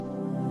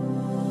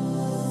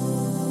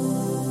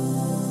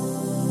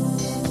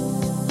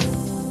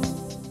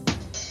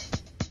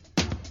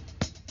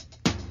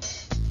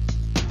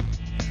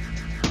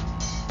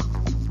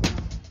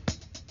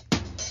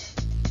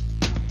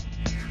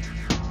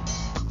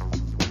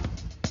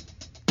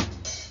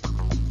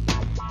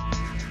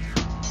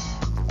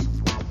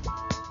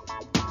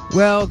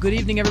Well, good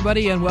evening,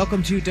 everybody, and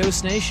welcome to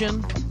Dose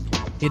Nation.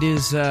 It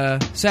is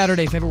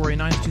Saturday, February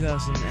 9th,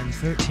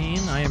 2013.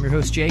 I am your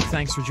host, Jake.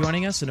 Thanks for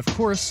joining us. And, of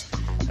course,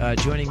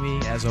 joining me,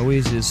 as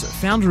always, is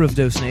founder of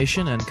Dose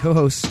Nation and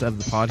co-host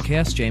of the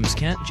podcast, James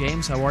Kent.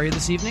 James, how are you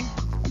this evening?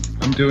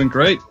 I'm doing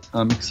great.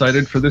 I'm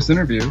excited for this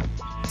interview.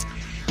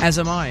 As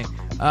am I.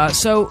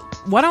 So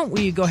why don't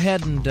we go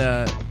ahead and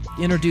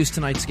introduce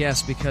tonight's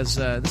guest, because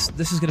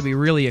this is going to be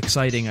really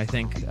exciting, I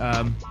think.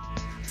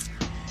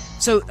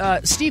 So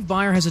Steve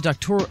Beyer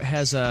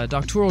has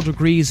doctoral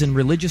degrees in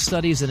religious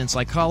studies and in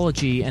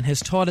psychology, and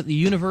has taught at the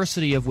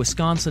University of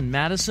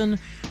Wisconsin-Madison,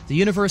 the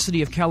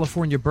University of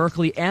California,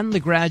 Berkeley, and the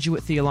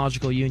Graduate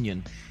Theological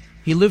Union.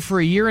 He lived for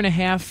a year and a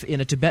half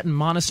in a Tibetan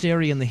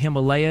monastery in the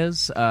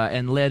Himalayas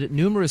and led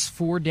numerous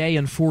 4-day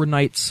and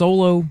 4-night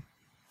solo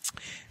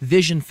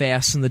vision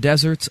fasts in the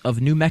deserts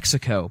of New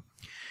Mexico.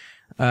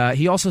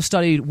 He also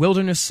studied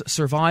wilderness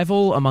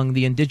survival among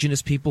the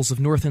indigenous peoples of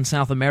North and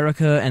South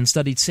America, and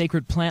studied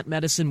sacred plant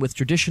medicine with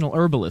traditional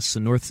herbalists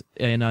in North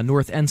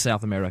and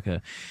South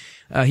America.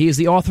 He is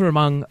the author,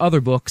 among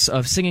other books,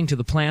 of Singing to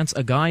the Plants,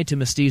 A Guide to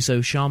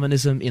Mestizo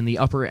Shamanism in the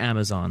Upper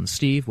Amazon.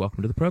 Steve,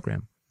 welcome to the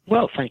program.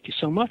 Well, thank you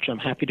so much. I'm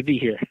happy to be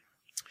here.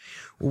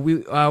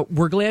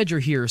 We're glad you're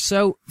here.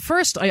 So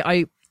first,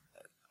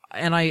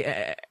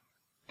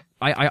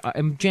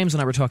 James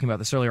and I were talking about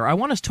this earlier. I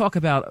want to talk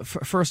about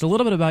first a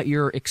little bit about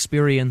your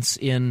experience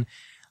in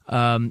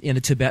a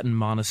Tibetan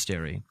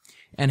monastery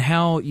and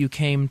how you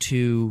came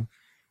to,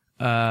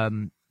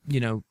 to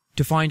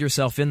find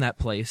yourself in that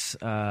place,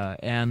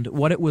 and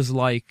what it was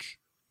like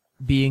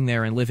being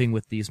there and living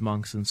with these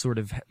monks, and sort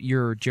of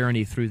your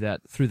journey through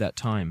that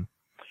time.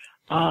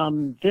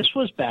 This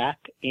was back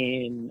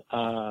in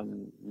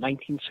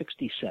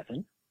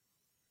 1967,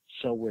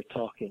 so we're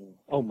talking,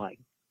 oh my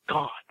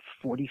God,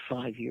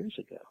 45 years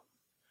ago.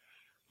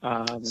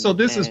 So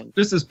this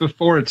is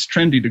before it's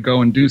trendy to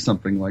go and do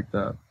something like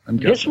that, I'm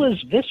guessing.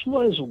 This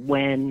was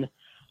when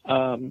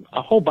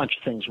a whole bunch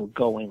of things were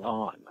going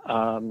on.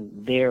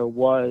 There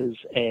was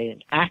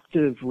an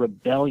active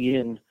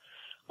rebellion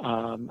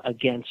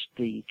against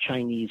the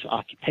Chinese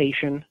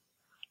occupation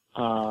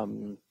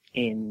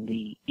in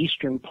the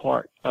eastern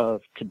part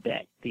of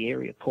Tibet, the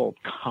area called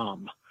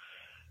Kham.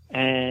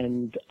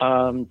 And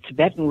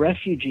Tibetan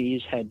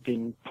refugees had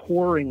been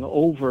pouring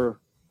over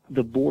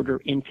the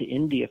border into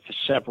India for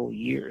several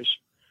years.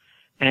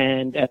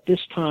 And at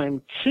this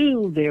time,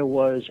 too, there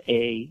was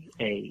a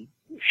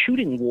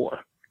shooting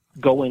war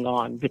going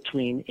on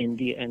between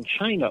India and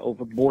China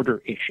over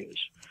border issues.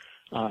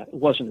 It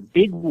wasn't a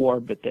big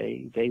war, but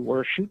they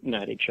were shooting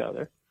at each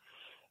other.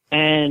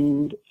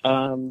 And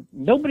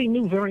nobody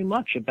knew very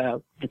much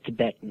about the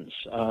Tibetans.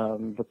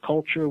 The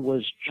culture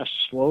was just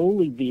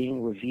slowly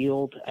being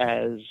revealed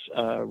as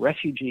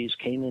refugees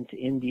came into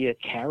India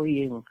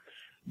carrying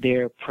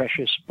their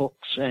precious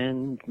books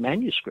and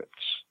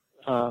manuscripts,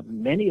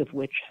 many of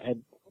which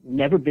had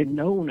never been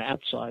known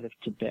outside of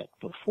Tibet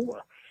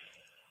before.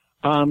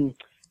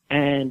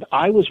 And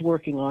I was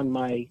working on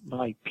my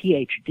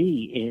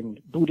PhD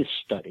in Buddhist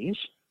studies,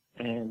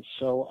 and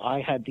so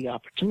I had the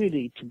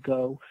opportunity to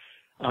go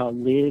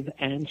live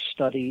and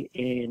study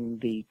in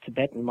the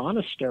Tibetan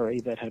monastery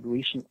that had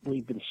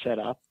recently been set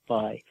up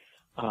by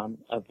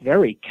a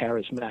very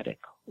charismatic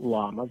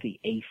Lama, the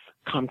 8th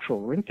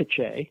Khamtrul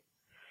Rinpoche,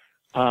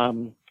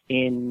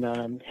 in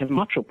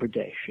Himachal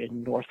Pradesh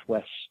in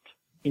northwest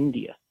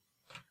India.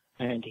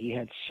 And he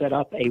had set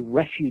up a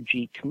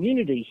refugee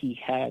community. He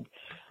had,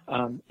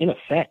 in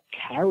effect,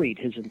 carried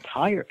his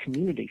entire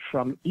community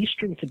from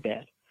eastern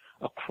Tibet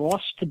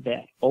across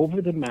Tibet,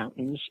 over the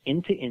mountains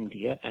into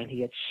India, and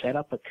he had set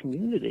up a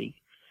community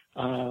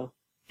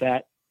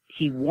that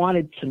he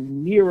wanted to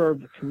mirror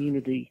the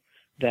community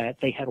that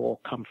they had all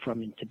come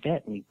from in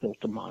Tibet. And he built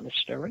a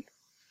monastery,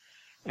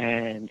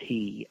 and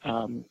he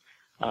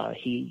was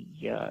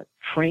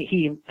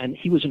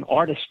an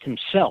artist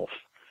himself,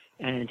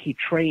 and he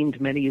trained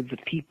many of the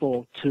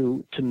people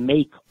to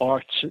make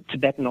arts,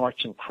 Tibetan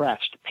arts and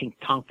crafts, to paint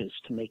thangkas,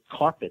 to make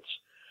carpets,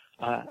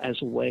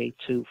 as a way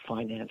to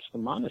finance the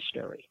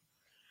monastery.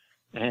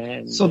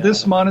 And so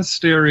this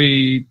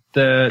monastery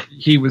that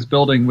he was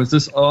building, was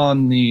this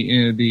on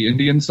the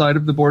Indian side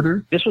of the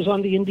border? This was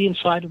on the Indian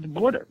side of the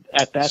border.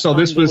 At that time,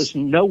 there was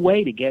no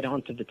way to get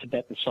onto the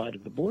Tibetan side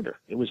of the border.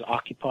 It was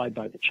occupied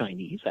by the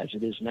Chinese, as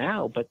it is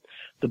now, but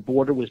the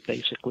border was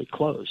basically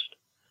closed.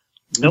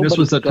 Nobody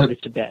could go to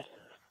Tibet.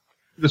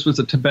 This was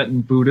a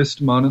Tibetan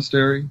Buddhist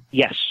monastery?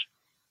 Yes.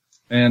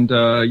 And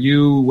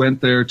you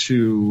went there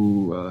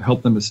to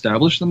help them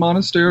establish the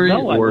monastery,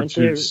 or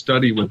to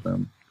study with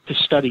them? To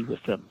study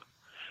with them.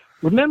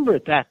 Remember,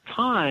 at that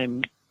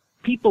time,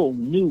 people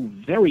knew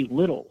very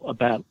little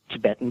about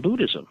Tibetan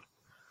Buddhism.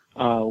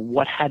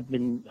 What had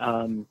been,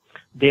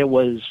 there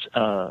was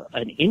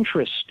an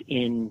interest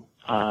in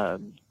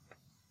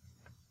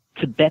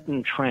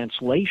Tibetan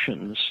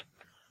translations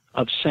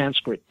of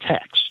Sanskrit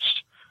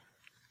texts,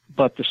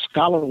 but the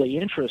scholarly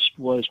interest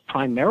was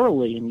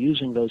primarily in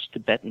using those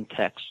Tibetan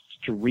texts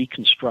to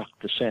reconstruct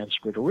the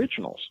Sanskrit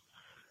originals.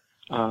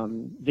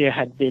 there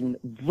had been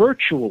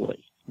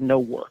virtually no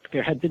work.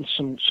 There had been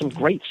some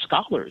great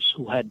scholars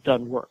who had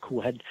done work,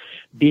 who had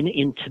been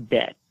in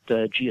Tibet.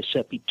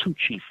 Giuseppe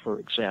Tucci, for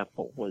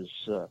example, was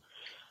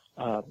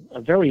a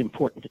very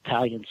important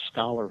Italian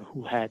scholar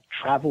who had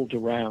traveled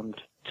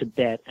around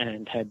Tibet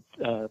and had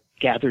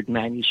gathered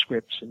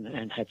manuscripts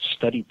and had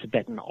studied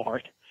Tibetan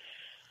art.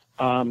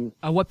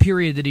 What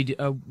period did he do?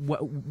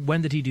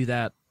 When did he do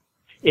that?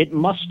 It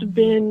must have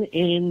been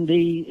in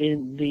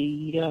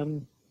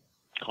the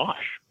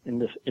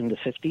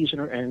 50s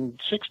and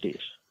 60s.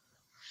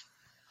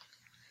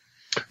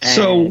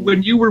 So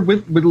when you were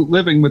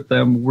living with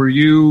them, were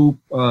you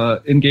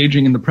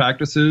engaging in the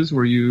practices?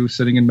 Were you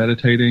sitting and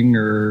meditating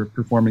or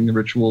performing the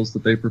rituals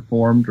that they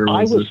performed? Or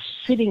I was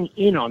sitting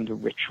in on the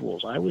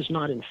rituals. I was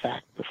not, in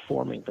fact,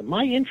 performing them.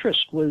 My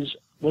interest was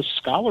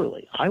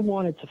scholarly. I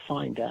wanted to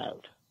find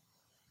out.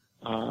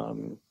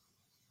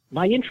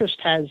 My interest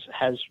has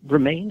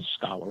remained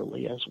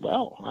scholarly as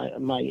well.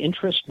 My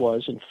interest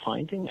was in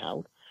finding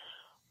out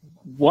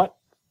what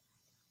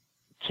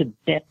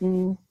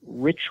Tibetan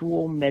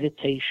ritual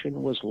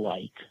meditation was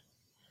like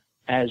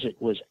as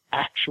it was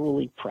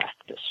actually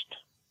practiced.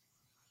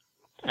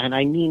 And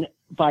I mean,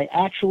 by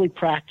actually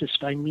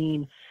practiced, I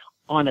mean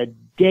on a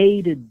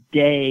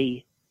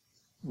day-to-day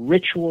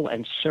ritual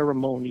and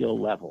ceremonial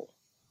level.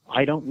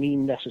 I don't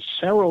mean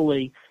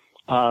necessarily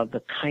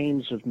the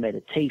kinds of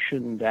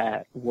meditation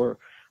that were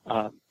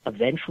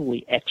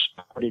eventually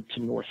exported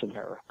to North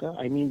America.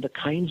 I mean the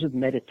kinds of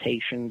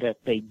meditation that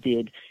they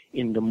did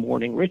in the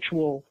morning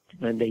ritual,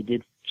 and they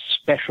did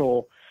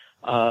special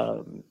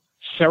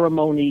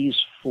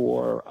ceremonies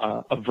for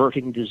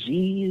averting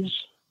disease.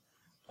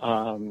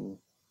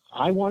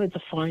 I wanted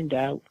to find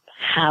out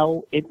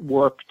how it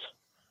worked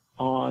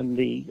on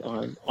the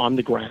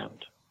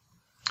ground.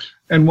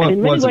 And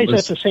in many ways,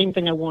 that's the same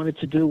thing I wanted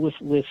to do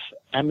with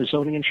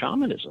Amazonian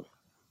shamanism.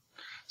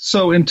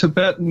 So in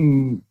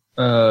Tibetan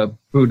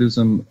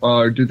Buddhism,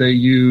 do they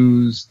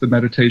use the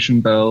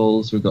meditation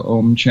bells or the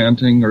Om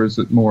chanting, or is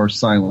it more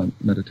silent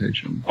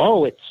meditation?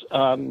 Oh, it's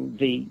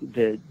the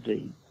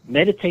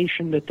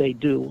meditation that they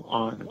do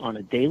on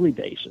a daily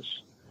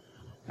basis,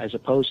 as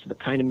opposed to the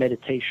kind of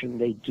meditation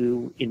they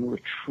do in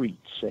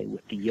retreats, say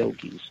with the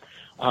yogis.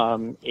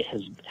 It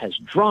has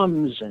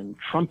drums and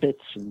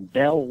trumpets and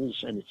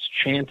bells, and it's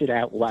chanted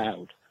out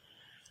loud,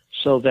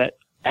 so that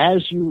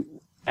as you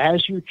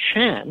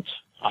chant,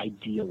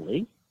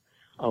 ideally,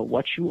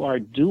 what you are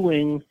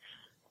doing.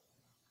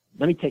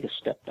 Let me take a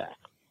step back.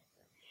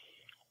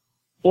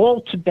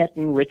 All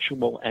Tibetan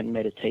ritual and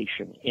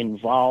meditation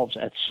involves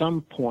at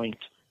some point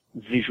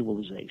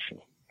visualization.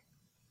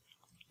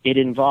 It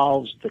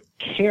involves the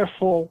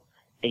careful,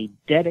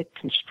 eidetic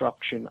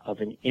construction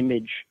of an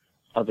image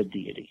of a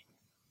deity.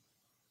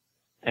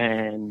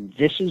 And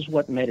this is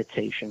what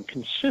meditation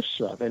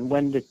consists of. And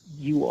when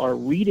you are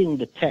reading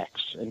the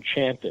text and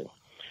chanting,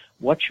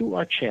 what you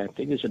are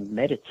chanting is a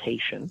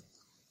meditation,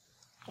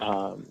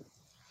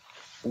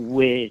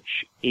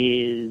 which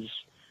is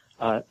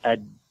a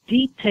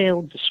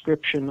detailed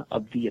description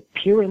of the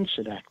appearance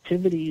and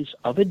activities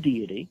of a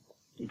deity,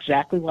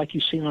 exactly like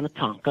you see on a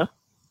tanka.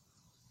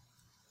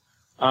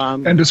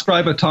 And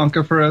describe a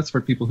tanka for us,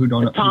 for people who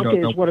don't know. A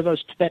tanka is one of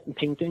those Tibetan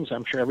paintings.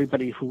 I'm sure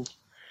everybody who...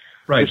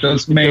 Right,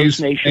 those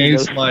maze-like,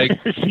 right,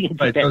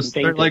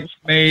 they're like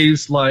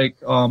maze-like,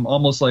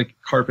 almost like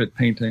carpet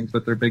paintings,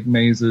 but they're big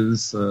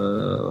mazes.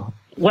 Well,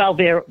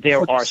 there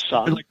are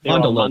some. Like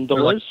mandalas. There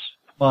are mandalas.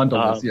 Like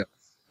mandalas, yes.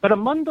 But a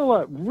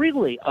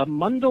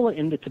mandala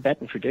in the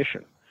Tibetan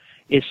tradition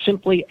is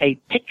simply a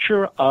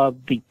picture of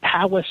the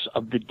palace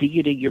of the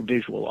deity you're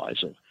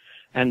visualizing.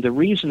 And the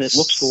reason it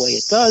looks the way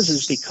it does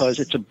is because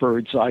it's a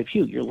bird's eye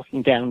view. You're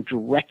looking down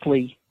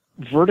directly,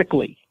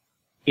 vertically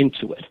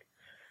into it.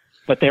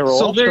 But there are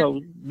also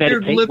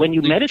when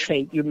you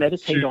meditate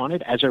on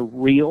it as a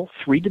real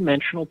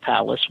three-dimensional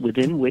palace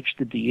within which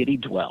the deity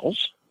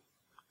dwells.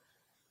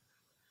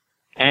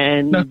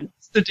 And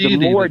the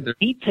more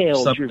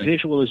detailed your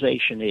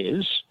visualization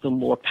is, the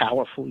more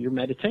powerful your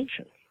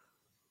meditation.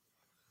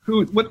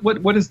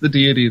 What is the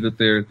deity that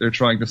they're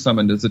trying to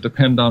summon? Does it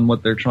depend on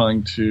what they're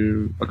trying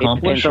to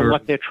accomplish? It depends on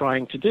what they're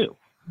trying to do.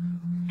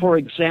 For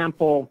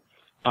example,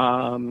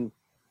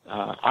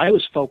 I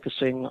was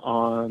focusing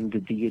on the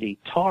deity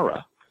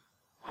Tara,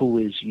 who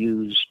is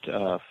used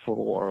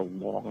for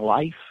long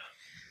life,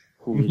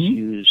 who is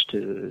used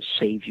to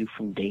save you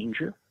from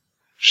danger.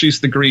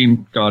 She's the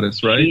green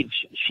goddess, right?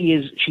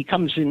 She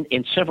comes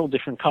in several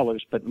different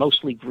colors, but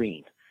mostly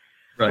green.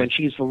 Right. When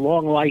she's the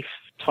long life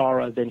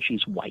Tara, then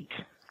she's white.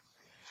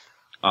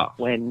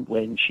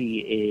 When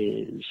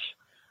she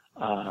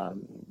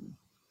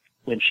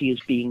is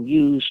being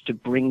used to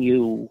bring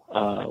you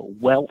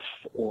wealth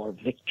or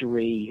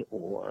victory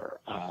or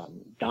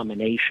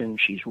domination,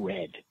 she's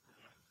red.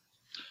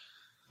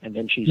 And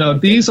then she's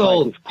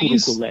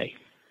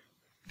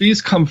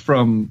these come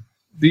from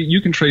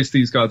you can trace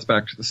these gods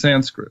back to the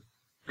Sanskrit,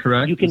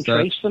 correct? You can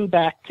trace them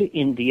back to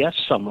India,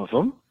 some of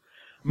them.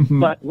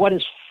 But what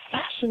is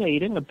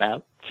fascinating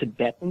about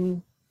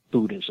Tibetan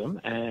Buddhism,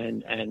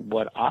 and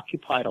what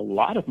occupied a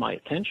lot of my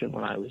attention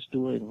when I was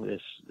doing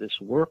this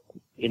work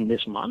in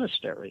this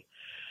monastery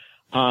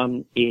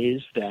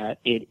is that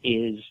it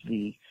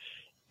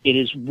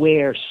is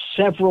where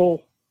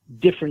several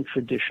different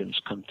traditions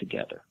come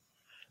together.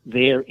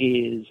 There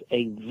is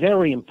a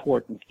very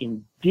important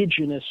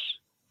indigenous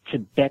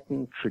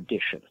Tibetan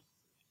tradition,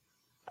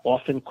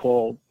 often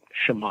called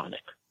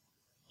shamanic,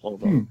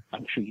 although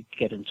I'm sure you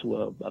get into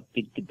a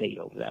big debate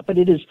over that. But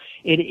it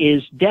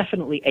is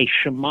definitely a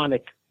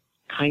shamanic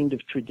kind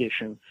of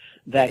tradition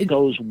that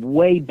goes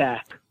way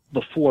back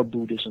before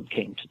Buddhism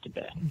came to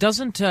Tibet.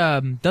 Doesn't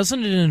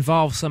it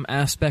involve some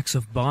aspects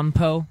of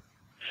Bonpo?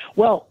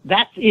 Well,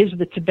 that is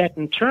the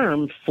Tibetan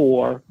term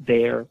for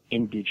their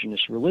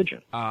indigenous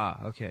religion.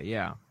 Ah, okay,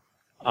 yeah.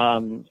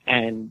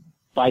 And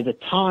by the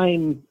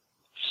time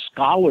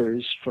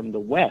scholars from the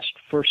West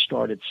first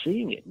started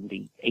seeing it in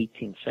the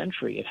 18th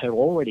century, it had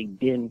already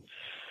been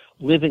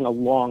living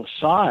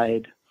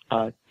alongside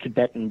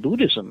Tibetan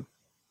Buddhism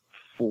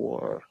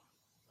for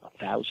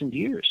 1,000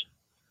 years.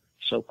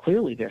 So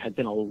clearly there had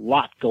been a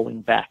lot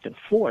going back and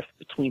forth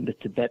between the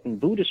Tibetan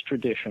Buddhist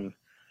tradition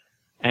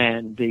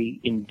and the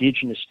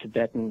indigenous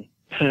Tibetan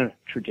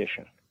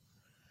tradition.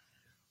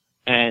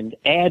 And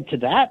add to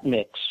that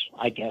mix,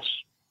 I guess,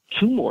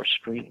 two more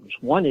streams.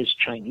 One is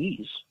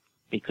Chinese,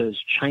 because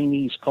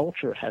Chinese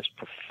culture has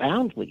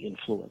profoundly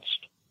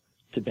influenced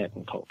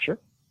Tibetan culture,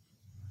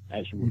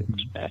 as you would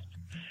expect.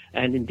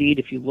 And indeed,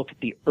 if you look at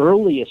the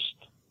earliest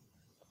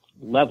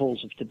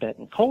levels of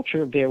Tibetan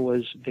culture, there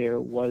was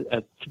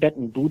a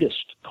Tibetan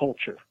Buddhist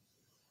culture.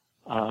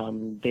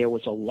 There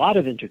was a lot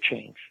of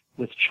interchange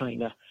with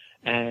China,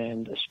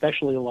 and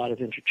especially a lot of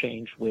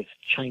interchange with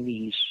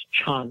Chinese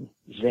Chan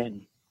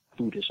Zen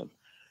Buddhism.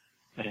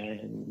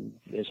 And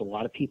there's a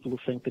lot of people who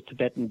think that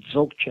Tibetan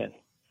Dzogchen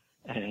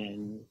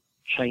and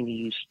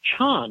Chinese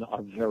Chan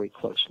are very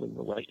closely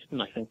related,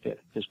 and I think that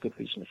there's good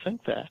reason to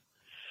think that.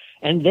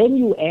 And then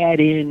you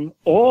add in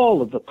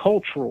all of the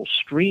cultural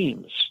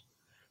streams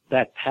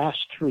that pass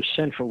through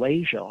Central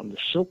Asia on the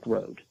Silk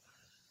Road,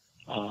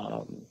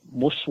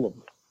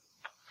 Muslim,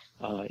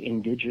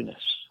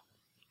 indigenous,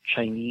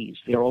 Chinese,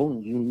 their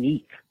own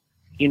unique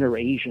inner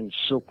Asian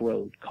Silk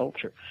Road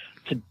culture.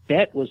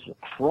 Tibet was the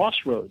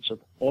crossroads of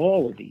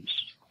all of these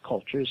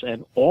cultures,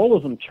 and all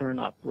of them turn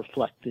up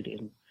reflected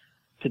in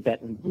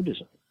Tibetan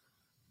Buddhism.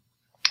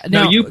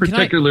 Now you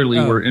particularly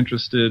were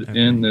interested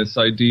in this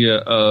idea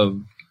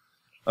of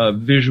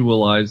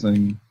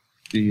visualizing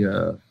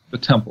the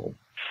temple.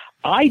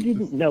 I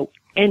didn't know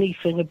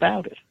anything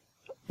about it.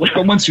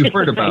 But once you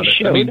heard about it,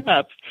 showed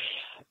up,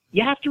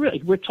 you have to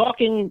really. We're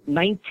talking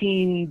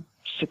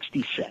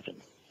 1967.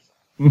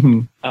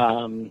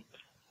 Mm-hmm.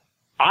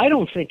 I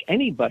don't think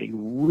anybody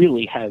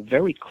really had a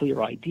very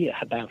clear idea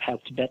about how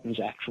Tibetans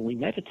actually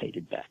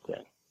meditated back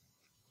then.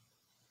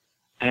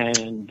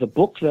 And the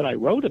book that I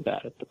wrote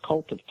about it, The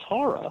Cult of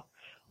Tara,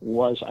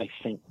 was, I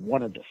think,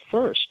 one of the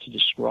first to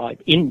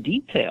describe in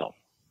detail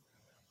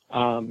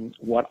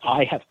what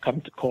I have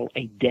come to call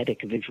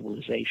eidetic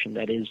visualization,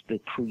 that is, the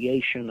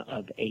creation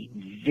of a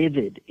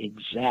vivid,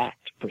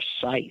 exact,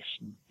 precise,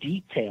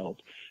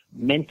 detailed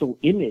mental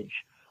image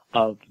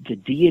of the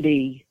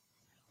deity,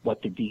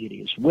 what the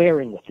deity is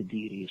wearing, what the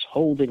deity is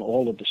holding,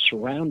 all of the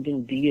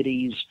surrounding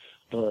deities,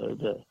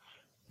 the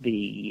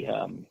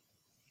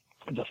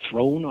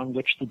throne on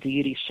which the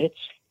deity sits,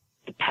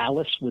 the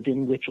palace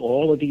within which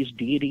all of these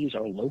deities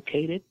are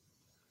located,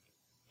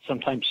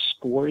 sometimes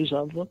scores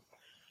of them,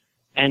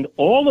 and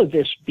all of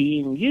this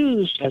being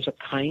used as a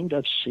kind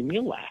of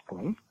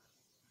simulacrum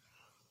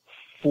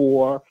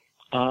for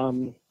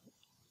the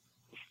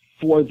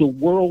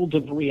world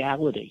of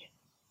reality,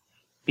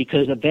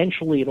 because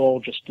eventually it all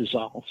just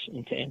dissolves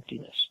into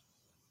emptiness.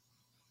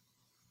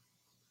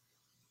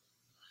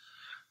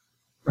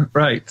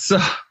 Right. So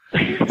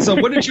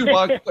what did you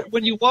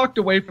when you walked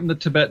away from the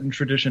Tibetan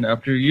tradition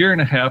after a year and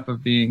a half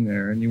of being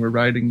there and you were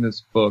writing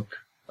this book,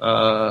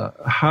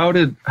 how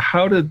did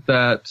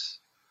that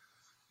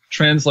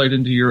translate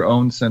into your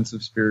own sense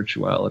of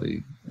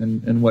spirituality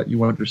and what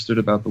you understood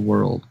about the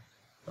world?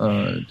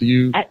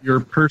 Your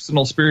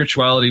personal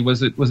spirituality,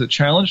 was it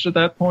challenged at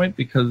that point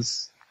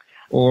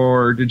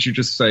or did you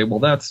just say, well,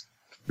 that's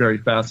very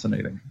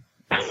fascinating?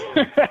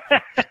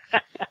 I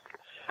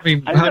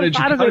mean, how did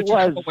you come away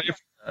from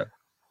that?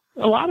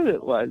 A lot of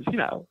it was,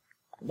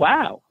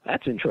 wow,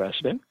 that's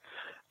interesting.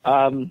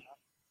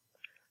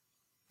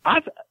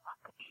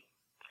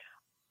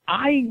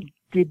 I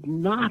did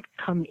not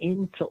come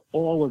into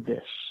all of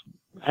this.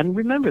 And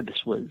remember,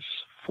 this was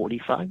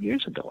 45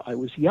 years ago. I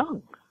was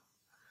young.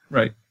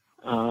 Right.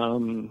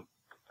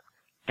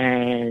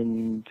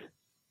 And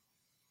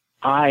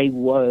I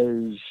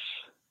was...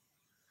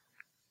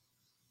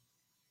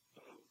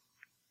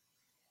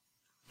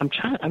 I'm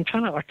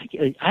trying to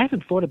articulate. I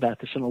haven't thought about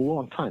this in a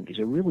long time. These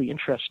are really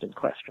interesting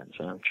questions,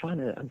 and I'm trying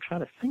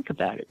to think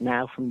about it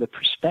now from the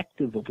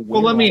perspective of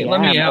where I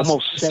am,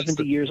 almost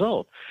 70 years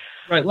old.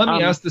 Right. Let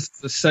me ask this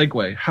as a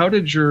segue. How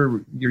did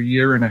your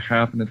year and a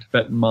half in a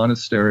Tibetan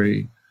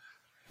monastery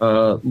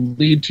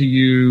lead to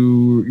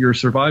your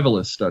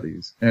survivalist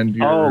studies and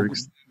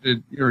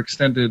your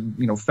extended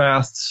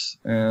fasts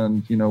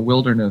and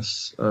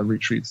wilderness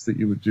retreats that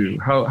you would do.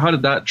 How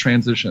did that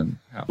transition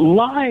happen?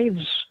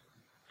 Lives,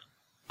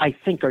 I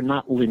think, are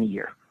not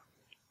linear.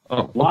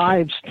 Oh, okay.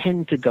 Lives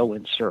tend to go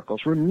in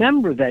circles.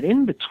 Remember that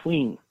in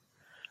between,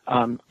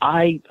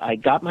 I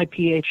got my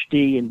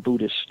PhD in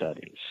Buddhist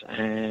studies,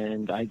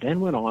 and I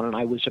then went on and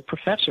I was a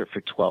professor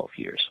for 12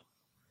 years.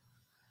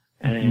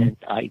 And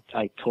I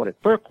taught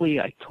at Berkeley,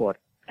 I taught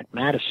at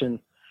Madison,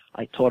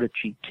 I taught at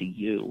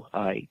GTU,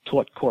 I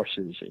taught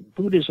courses in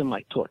Buddhism,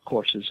 I taught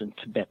courses in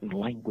Tibetan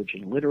language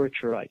and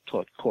literature, I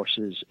taught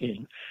courses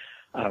in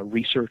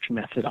research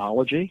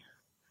methodology.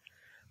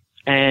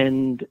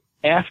 And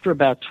after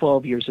about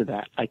 12 years of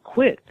that, I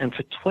quit, and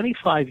for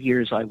 25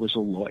 years I was a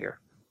lawyer.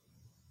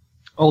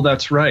 Oh,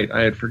 that's right.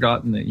 I had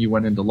forgotten that you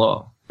went into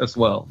law as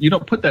well. You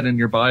don't put that in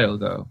your bio,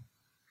 though.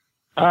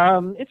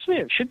 It's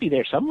there. It should be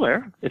there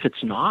somewhere. If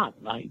it's not,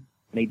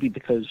 maybe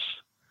because,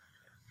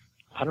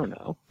 I don't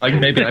know.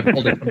 Maybe I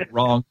pulled it from the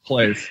wrong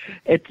place.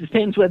 It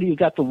depends whether you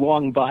got the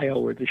long bio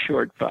or the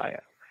short bio.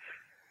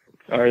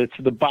 Or it's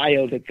the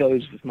bio that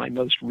goes with my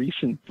most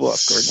recent book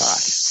or not.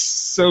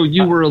 So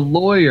you were a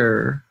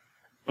lawyer.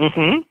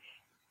 Mm-hmm.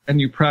 And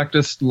you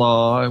practiced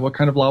law. What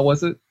kind of law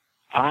was it?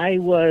 I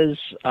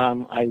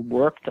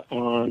worked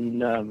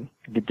on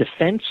the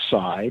defense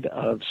side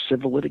of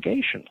civil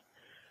litigation.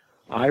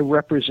 I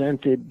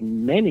represented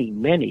many,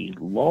 many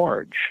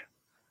large,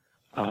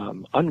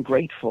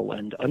 ungrateful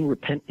and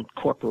unrepentant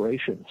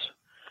corporations.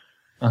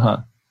 Uh-huh.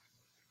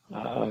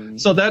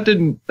 So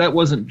that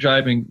wasn't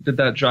jiving. Did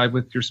that jive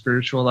with your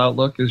spiritual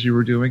outlook as you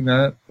were doing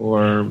that?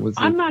 Or was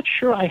it? I'm not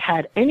sure I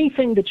had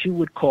anything that you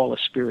would call a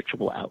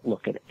spiritual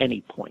outlook at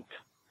any point.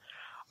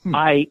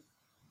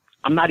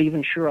 I'm not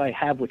even sure I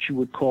have what you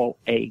would call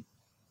a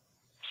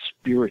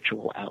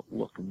spiritual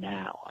outlook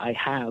now.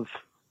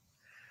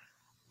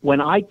 When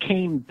I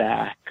came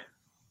back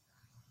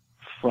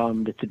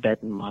from the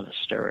Tibetan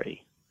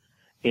monastery,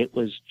 it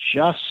was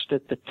just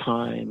at the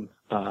time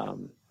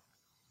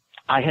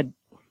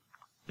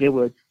there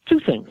were two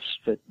things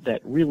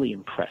that really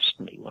impressed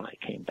me when I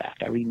came back.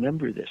 I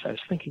remember this. I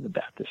was thinking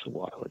about this a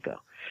while ago.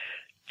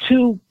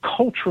 Two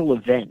cultural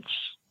events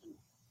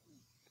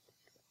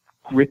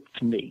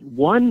gripped me.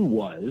 One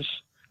was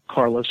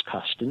Carlos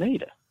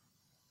Castaneda.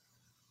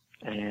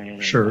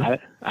 And sure.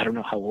 I don't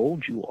know how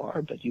old you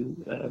are, but you...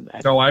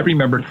 I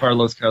remember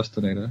Carlos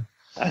Castaneda.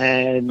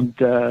 And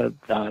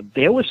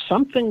there was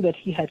something that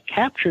he had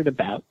captured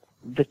about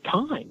the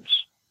times.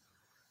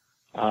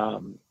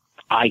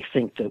 I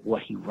think that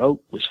what he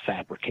wrote was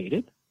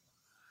fabricated.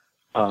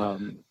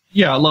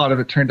 Yeah, a lot of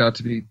it turned out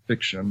to be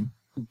fiction.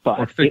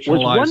 But it was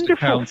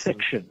wonderful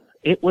fiction.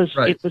 It was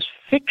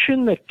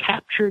fiction that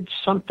captured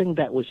something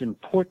that was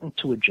important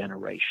to a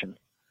generation.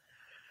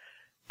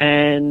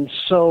 And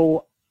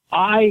so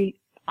I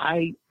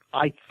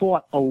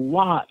thought a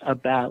lot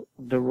about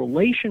the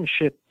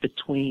relationship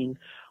between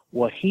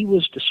what he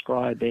was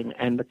describing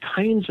and the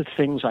kinds of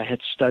things I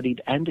had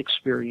studied and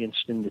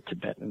experienced in the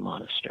Tibetan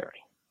monastery.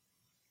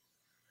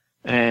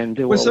 And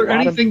there were a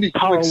lot of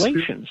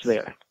correlations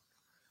there.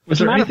 Was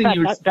there anything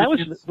you that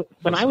was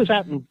when I was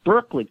out in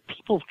Berkeley,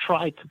 people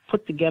tried to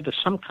put together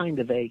some kind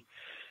of a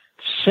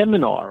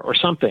seminar or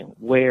something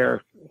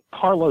where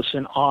Carlos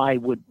and I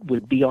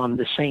would be on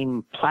the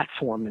same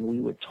platform and we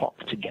would talk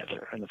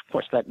together. And of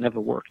course that never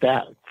worked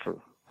out for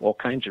all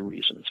kinds of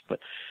reasons. But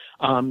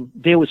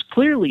there was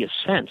clearly a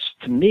sense,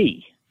 to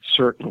me,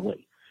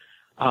 certainly,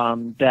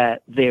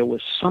 that there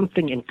was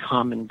something in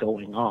common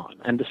going on.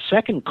 And the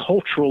second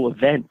cultural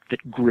event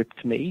that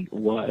gripped me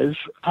was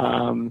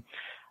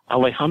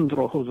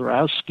Alejandro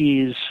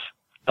Jodorowsky's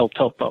El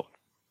Topo.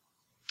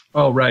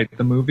 Oh, right.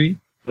 The movie?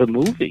 The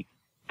movie.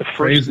 The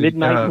first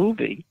midnight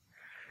movie.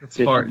 That's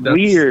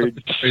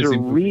weird,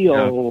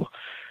 surreal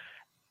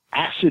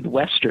acid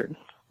western.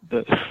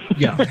 The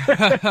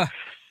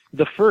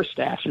first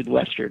acid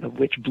western, of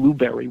which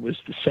Blueberry was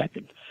the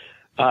second.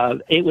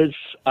 It was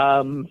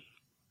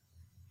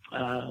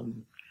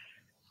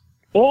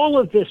all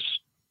of this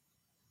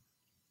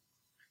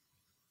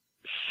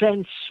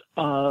sense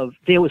of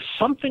there was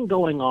something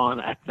going on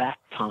at that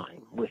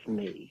time with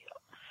me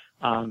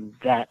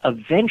that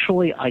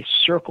eventually I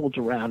circled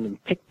around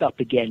and picked up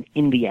again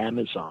in the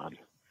Amazon.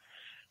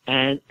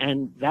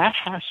 And that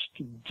has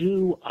to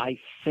do, I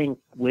think,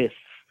 with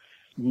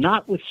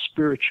not with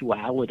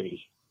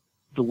spirituality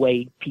the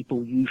way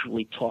people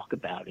usually talk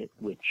about it,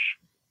 which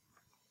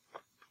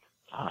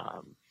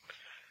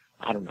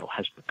I don't know,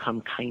 has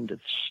become kind of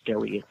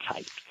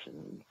stereotyped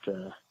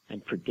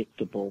and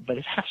predictable, but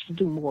it has to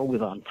do more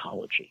with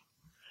ontology.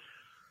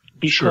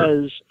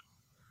 Because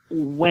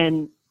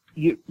when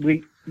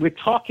we're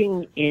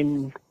talking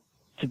in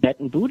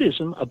Tibetan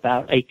Buddhism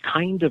about a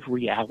kind of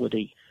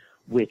reality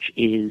which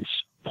is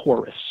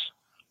porous,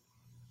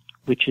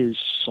 which is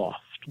soft,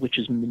 which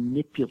is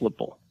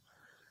manipulable.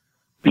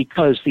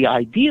 Because the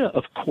idea,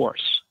 of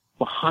course,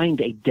 behind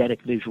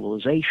eidetic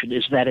visualization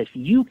is that if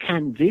you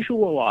can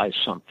visualize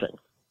something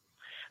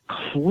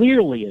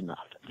clearly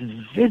enough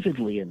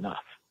vividly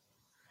enough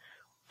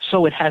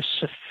so it has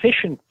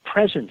sufficient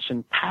presence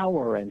and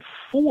power and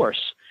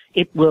force,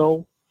 it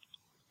will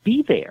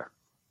be there,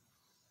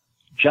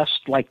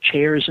 just like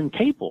chairs and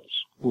tables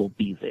will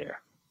be there.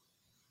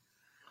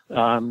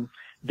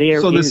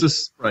 This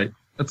is right.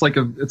 It's like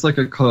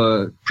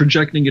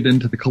projecting it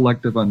into the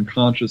collective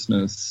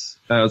unconsciousness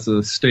as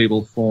a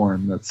stable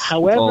form. That's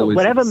however,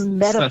 whatever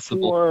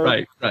accessible.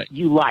 metaphor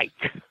you like.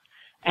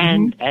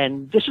 And Mm-hmm.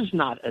 and this is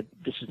not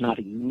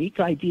a unique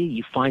idea.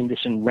 You find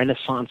this in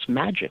Renaissance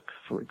magic,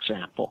 for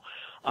example.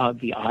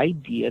 The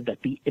idea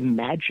that the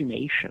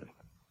imagination,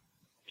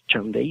 the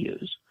term they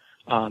use,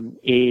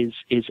 is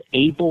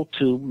able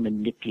to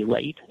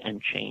manipulate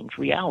and change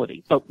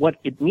reality. But what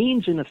it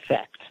means in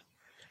effect,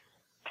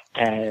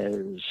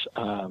 as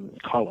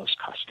Carlos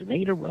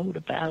Castaneda wrote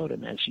about,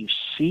 and as you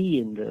see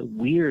in the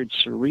weird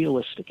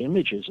surrealistic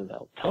images of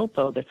El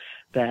Topo,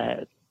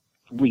 that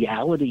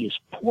reality is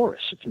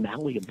porous, it's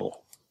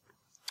malleable.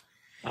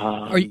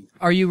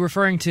 Are you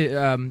referring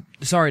to?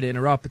 Sorry to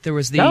interrupt, but there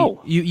was the No.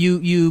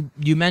 you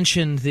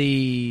mentioned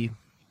the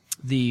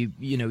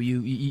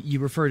you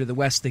refer to the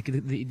West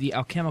the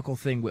alchemical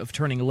thing of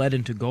turning lead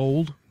into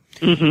gold.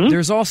 Mm-hmm.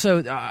 There's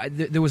also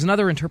there was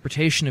another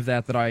interpretation of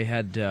that I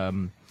had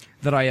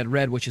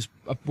read, which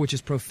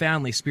is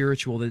profoundly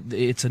spiritual. That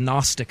it's a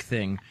Gnostic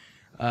thing.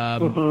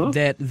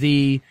 That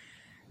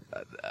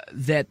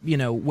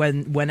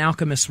when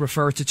alchemists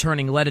refer to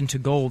turning lead into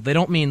gold, they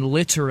don't mean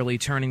literally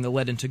turning the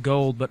lead into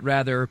gold, but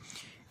rather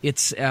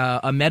it's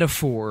a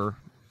metaphor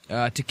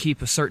to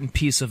keep a certain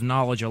piece of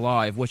knowledge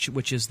alive,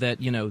 which is that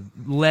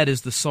lead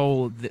is the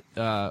soul,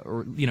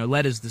 or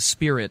lead is the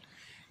spirit,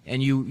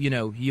 and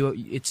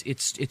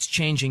it's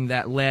changing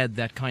that lead,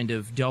 that kind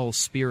of dull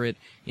spirit,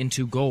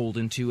 into gold,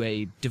 into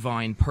a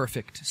divine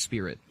perfect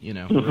spirit,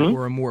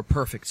 or a more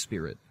perfect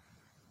spirit.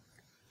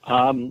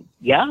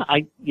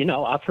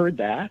 I've heard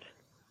that.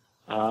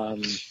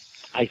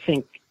 I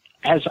think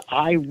as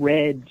I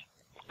read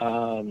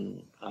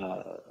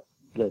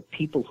the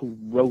people who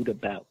wrote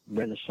about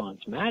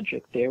Renaissance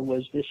magic, there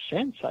was this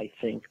sense, I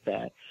think,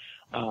 that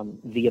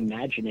the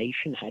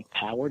imagination had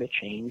power to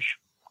change,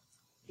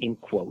 in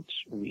quotes,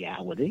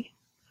 reality.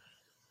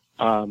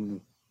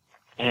 And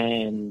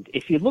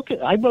if you look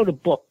at, I wrote a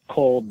book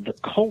called The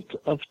Cult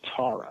of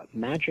Tara,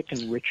 Magic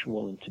and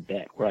Ritual in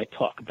Tibet, where I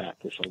talk about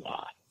this a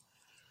lot.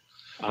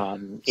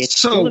 It's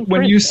still in print.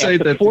 When you say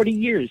after that 40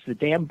 years, the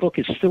damn book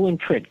is still in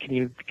print. Can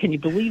you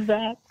believe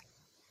that?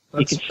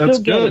 You can that's still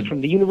get good. it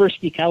from the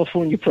University of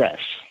California Press.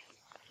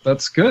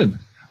 That's good.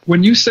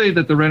 When you say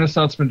that the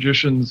Renaissance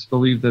magicians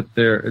believed that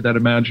that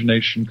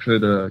imagination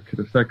could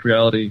affect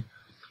reality,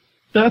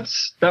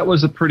 that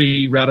was a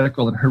pretty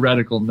radical and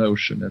heretical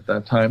notion at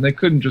that time. They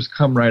couldn't just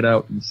come right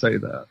out and say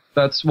that.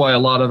 That's why a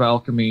lot of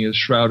alchemy is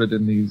shrouded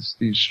in these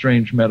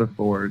strange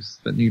metaphors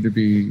that need to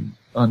be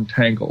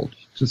untangled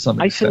to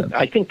some extent.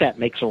 I think that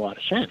makes a lot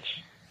of sense.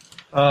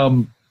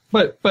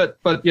 But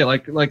yeah,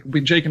 like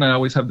Jake and I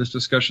always have this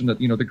discussion that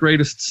the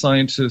greatest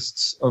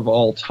scientists of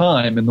all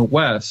time in the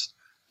West,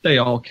 they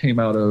all came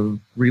out of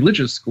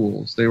religious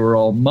schools. They were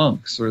all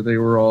monks, or they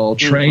were all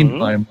trained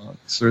by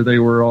monks, or they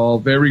were all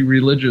very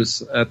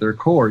religious at their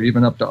core,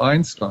 even up to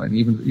Einstein.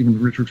 Even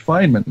Richard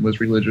Feynman was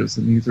religious,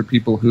 and these are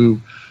people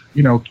who,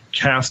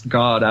 cast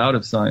God out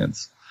of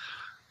science.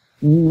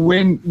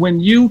 When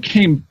you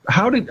came,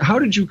 how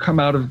did you come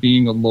out of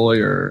being a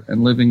lawyer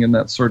and living in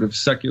that sort of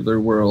secular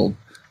world,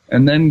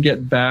 and then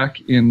get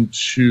back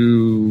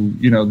into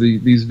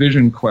these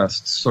vision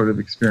quest sort of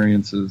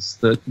experiences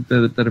that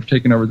have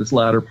taken over this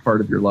latter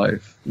part of your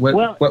life?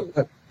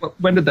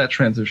 When did that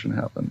transition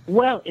happen?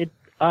 Well,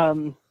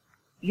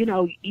 you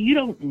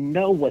don't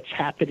know what's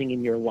happening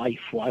in your life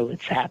while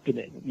it's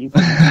happening. You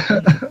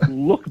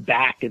look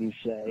back and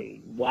say,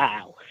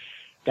 "Wow,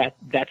 that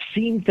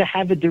seemed to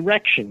have a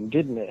direction,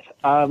 didn't it?"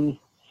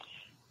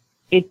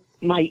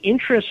 My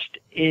interest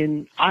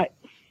in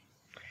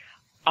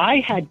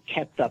I had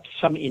kept up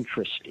some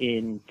interest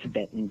in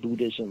Tibetan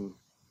Buddhism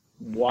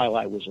while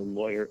I was a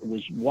lawyer. It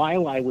was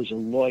while I was a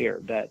lawyer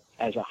that,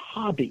 as a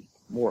hobby,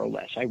 more or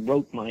less, I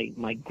wrote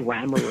my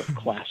grammar of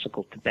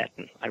classical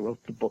Tibetan. I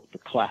wrote the book, The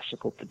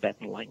Classical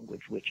Tibetan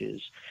Language, which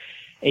is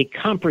a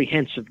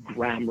comprehensive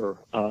grammar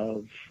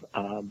of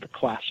the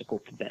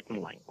classical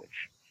Tibetan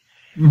language.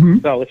 Mm-hmm.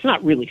 So it's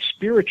not really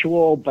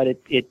spiritual, but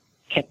it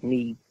kept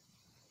me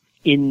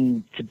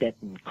in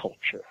Tibetan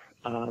culture.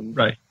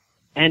 Right.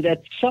 And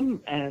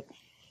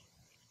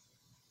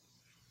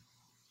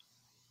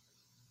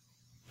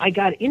I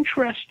got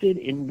interested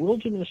in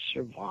wilderness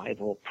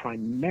survival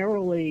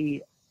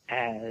primarily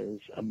as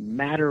a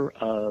matter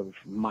of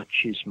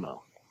machismo.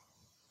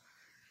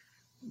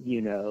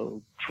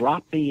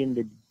 Drop me in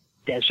the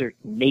desert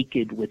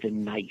naked with a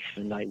knife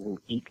and I will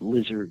eat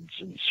lizards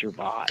and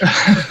survive.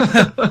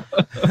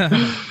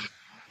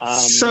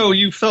 So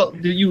you felt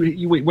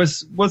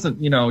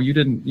you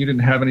didn't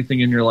have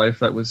anything in your life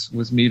that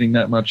was meeting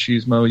that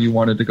machismo. You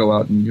wanted to go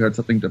out and you had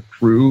something to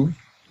prove,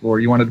 or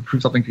you wanted to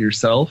prove something to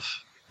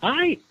yourself.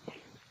 I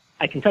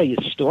can tell you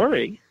a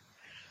story.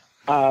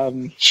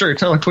 Sure,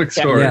 tell a quick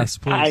story. Yes,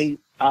 please.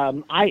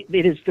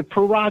 It is the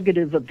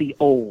prerogative of the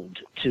old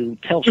to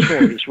tell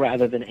stories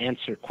rather than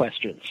answer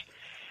questions.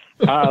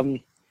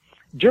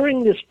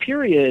 During this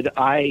period,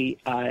 I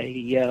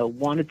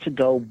wanted to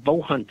go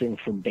bow hunting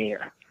for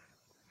bear.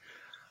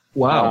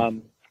 Wow.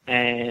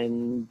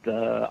 And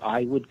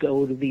I would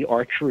go to the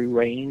archery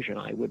range, and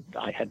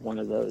I had one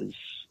of those,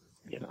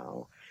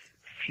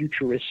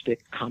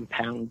 futuristic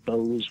compound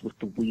bows with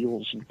the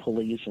wheels and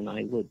pulleys, and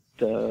I would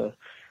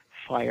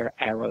fire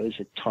arrows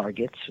at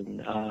targets,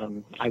 and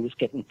I was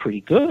getting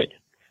pretty good.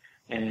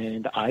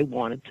 And I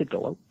wanted to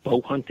go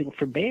bow hunting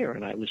for bear,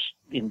 and I was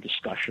in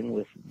discussion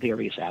with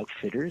various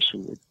outfitters who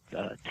would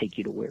take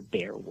you to where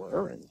bear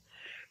were.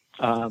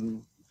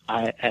 And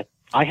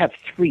I have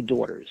 3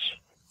 daughters,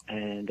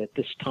 and at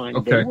this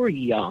time they were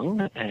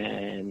young,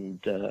 and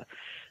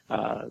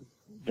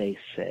they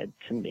said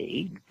to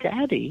me,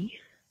 "Daddy,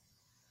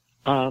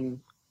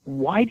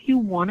 why do you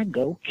want to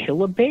go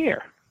kill a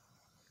bear?"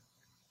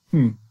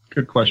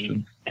 Good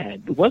question.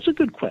 And it was a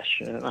good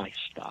question, and I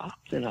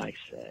stopped and I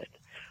said,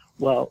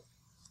 "Well,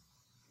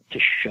 to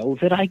show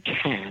that I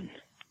can."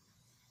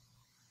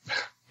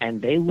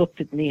 And they looked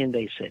at me and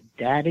they said,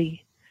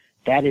 "Daddy,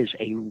 that is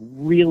a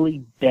really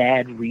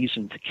bad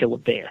reason to kill a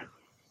bear."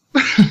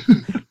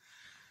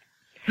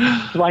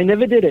 So I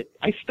never did it.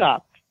 I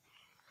stopped.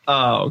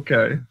 Oh,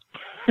 okay.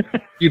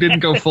 You didn't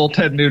go full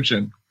Ted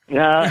Nugent.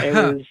 No, it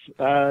was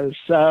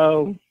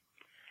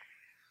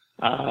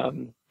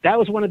that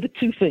was one of the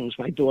 2 things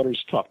my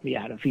daughters talked me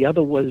out of. The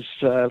other was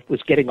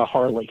getting a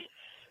Harley.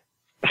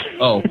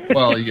 Oh,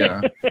 well,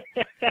 yeah.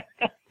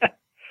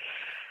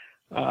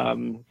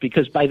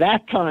 Because by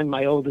that time,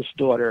 my oldest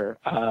daughter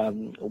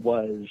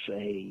was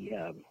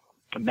a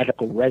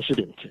medical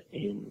resident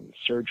in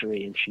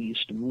surgery, and she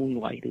used to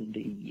moonlight in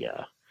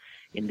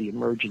the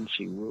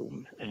emergency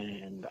room.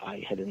 And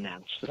I had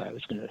announced that I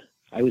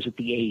was at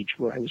the age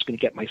where I was going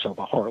to get myself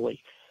a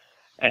Harley,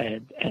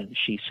 and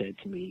she said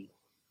to me,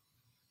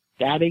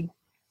 "Daddy,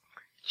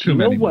 too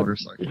many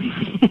motorcycles."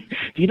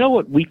 Do you know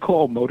what we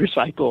call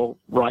motorcycle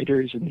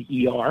riders in the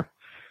ER?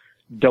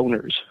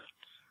 Donors.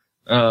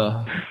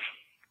 So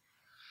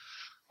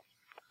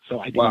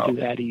I didn't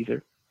do that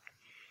either.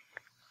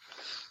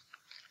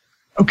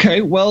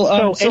 Okay,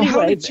 well, so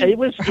anyway, it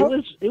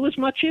was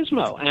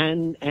machismo,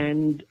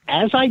 and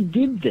as I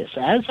did this,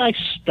 as I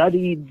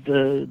studied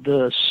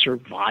the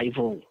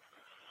survival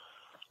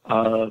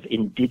of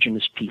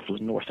indigenous people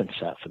in North and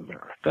South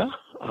America,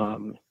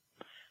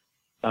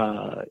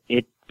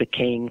 it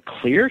became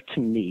clear to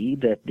me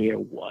that there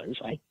was,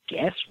 I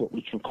guess, what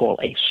we can call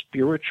a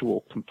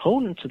spiritual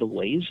component to the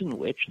ways in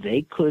which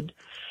they could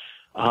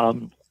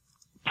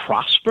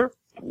prosper,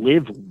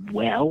 live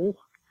well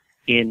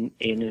in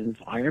an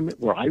environment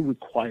where I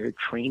required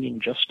training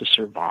just to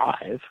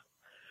survive.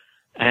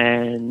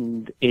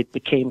 And it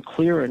became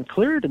clearer and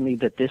clearer to me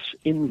that this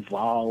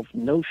involved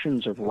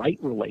notions of right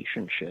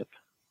relationship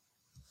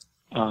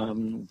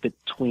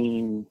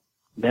between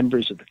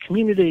members of the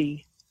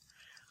community,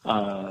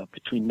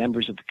 between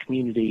members of the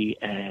community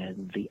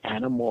and the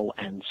animal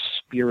and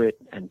spirit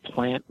and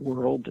plant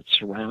world that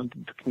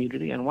surrounded the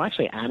community. And when I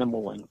say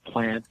animal and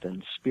plant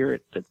and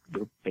spirit, that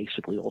we're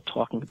basically all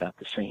talking about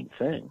the same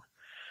thing.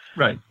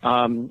 Right.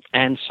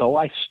 And so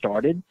I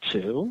started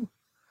to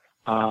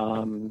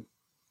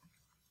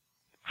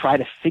try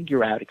to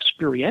figure out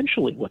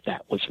experientially what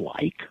that was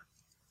like.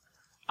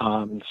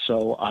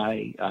 So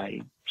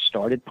I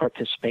started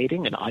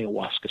participating in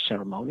ayahuasca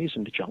ceremonies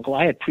in the jungle.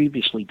 I had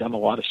previously done a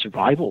lot of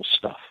survival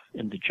stuff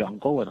in the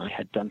jungle, and I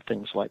had done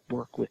things like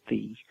work with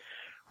the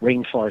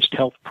Rainforest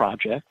Health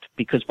Project,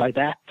 because by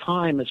that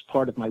time, as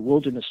part of my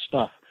wilderness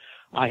stuff,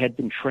 I had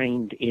been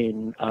trained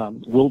in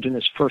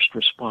wilderness first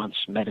response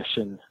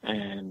medicine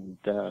and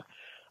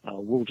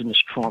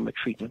wilderness trauma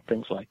treatment,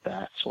 things like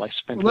that. So I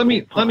spent. Let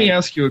me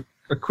ask you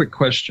a quick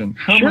question.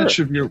 How much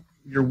of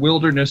your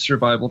wilderness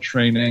survival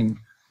training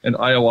and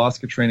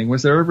ayahuasca training,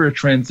 was there ever a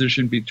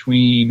transition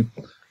between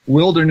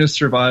wilderness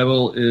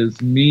survival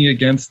is me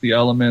against the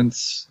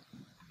elements,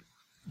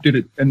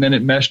 and then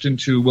it meshed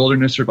into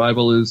wilderness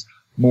survival is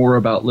more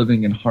about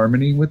living in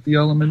harmony with the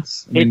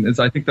elements?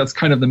 I think that's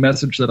kind of the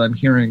message that I'm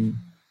hearing.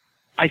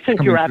 I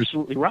think you're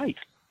absolutely right.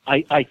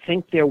 I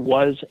think there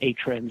was a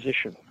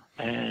transition,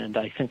 and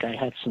I think I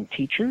had some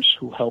teachers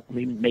who helped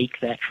me make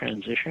that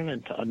transition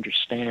and to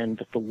understand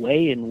that the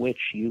way in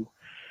which you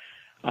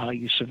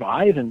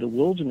survive in the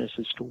wilderness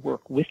is to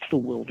work with the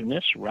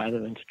wilderness rather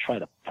than to try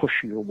to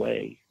push your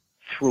way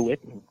through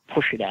it and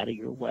push it out of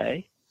your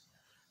way.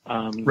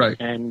 Right.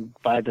 And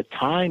by the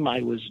time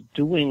I was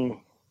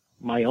doing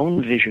my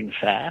own vision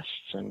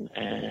fasts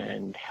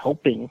and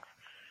helping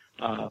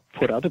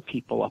put other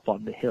people up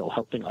on the hill,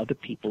 helping other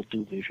people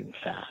do vision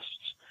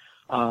fasts,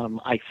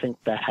 I think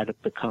that had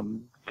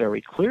become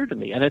very clear to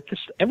me. And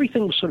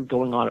everything was sort of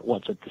going on at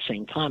once. At the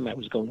same time, I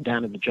was going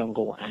down in the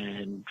jungle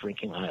and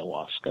drinking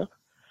ayahuasca.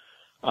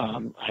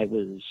 I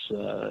was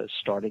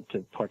starting to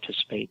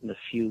participate in a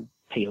few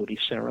peyote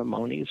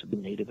ceremonies of the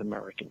Native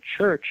American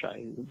Church.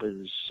 I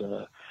was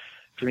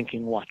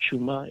drinking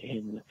wachuma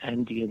in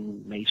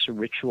Andean Mesa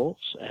rituals.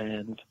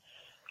 And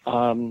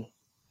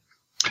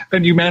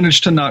you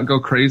managed to not go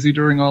crazy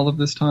during all of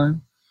this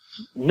time?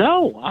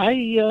 No,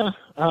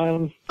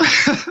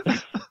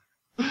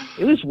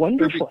 it was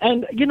wonderful.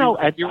 And, you know,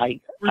 I've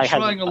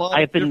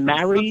been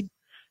married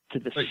to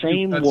the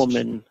same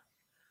woman.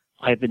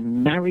 I've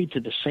been married to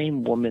the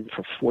same woman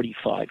for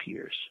 45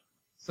 years.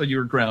 So you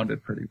were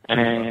grounded pretty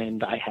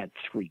And I had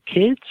 3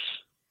 kids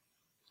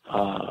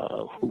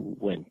who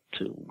went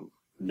to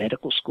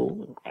medical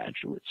school and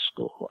graduate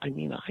school. I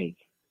mean,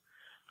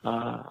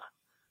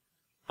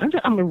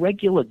 I'm a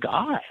regular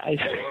guy.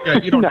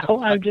 You don't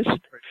know. I'm just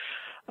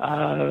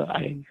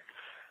and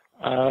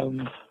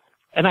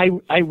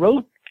I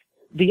wrote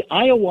the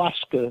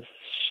ayahuasca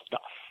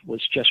stuff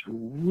was just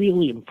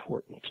really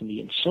important to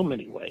me in so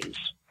many ways.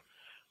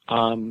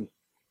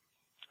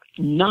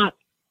 Not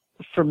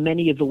for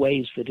many of the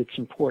ways that it's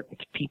important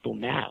to people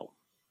now,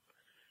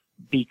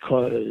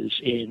 because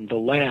in the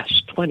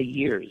last 20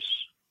 years,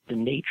 the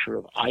nature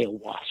of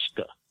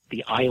ayahuasca,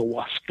 the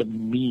ayahuasca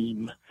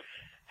meme,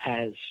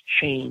 has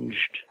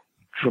changed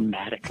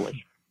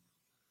dramatically.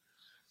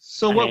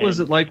 So what was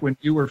it like when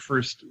you were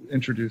first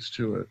introduced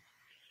to it?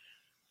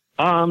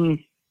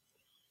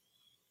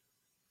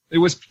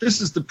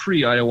 This is the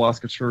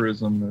pre-ayahuasca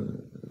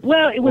tourism.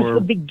 Well, it was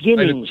the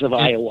beginnings of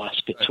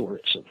ayahuasca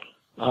tourism.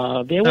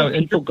 There were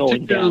people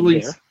going down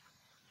there.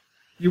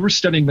 You were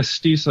studying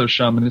mestizo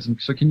shamanism,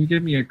 so can you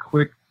give me a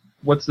quick,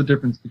 what's the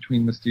difference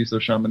between mestizo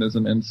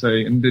shamanism and,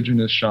 say,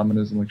 indigenous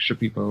shamanism like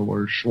Shipibo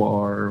or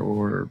Shuar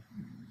or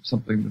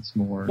something that's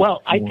more...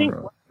 Well, I think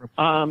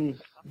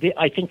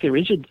there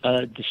is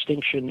a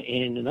distinction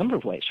in a number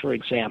of ways. For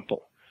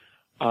example,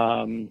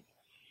 in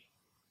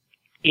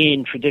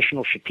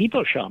traditional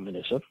Shipibo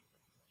shamanism,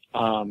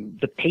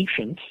 the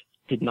patient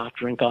did not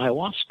drink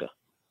ayahuasca.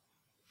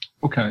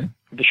 Okay.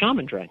 The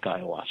shaman drank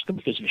ayahuasca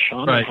because the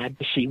shaman had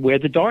to see where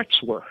the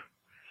darts were.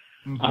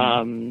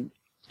 Mm-hmm.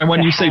 And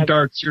when you say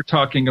darts, you're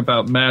talking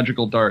about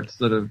magical darts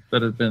that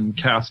have been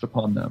cast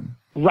upon them.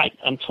 Right.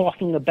 I'm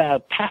talking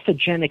about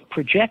pathogenic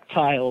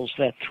projectiles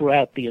that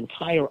throughout the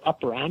entire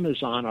upper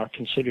Amazon are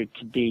considered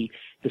to be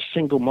the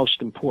single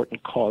most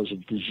important cause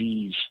of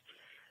disease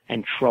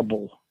and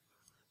trouble.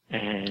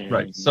 And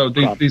right. So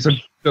these are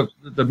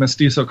the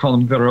mestizo call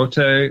them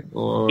virote,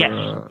 or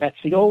yes,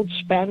 that's the old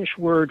Spanish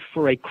word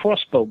for a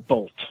crossbow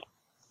bolt.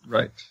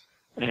 Right.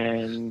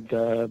 And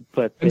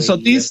so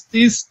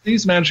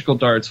these magical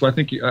darts. So I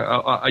think you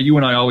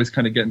and I always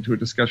kind of get into a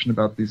discussion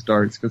about these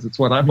darts because it's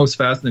what I'm most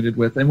fascinated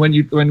with. And when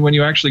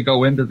you actually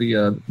go into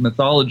the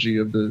mythology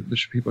of the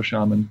Shipibo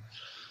shaman,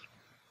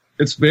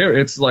 it's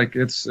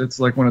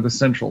like one of the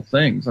central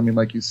things. I mean,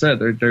 like you said,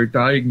 they're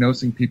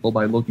diagnosing people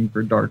by looking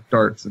for dark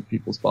darts in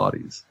people's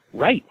bodies.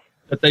 Right.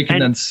 That they can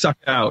then suck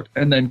out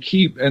and then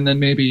keep and then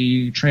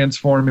maybe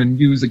transform and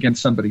use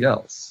against somebody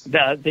else.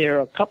 There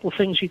are a couple of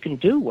things you can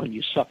do when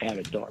you suck out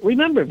a dart.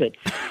 Remember that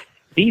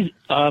these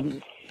are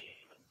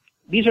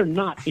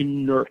not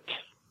inert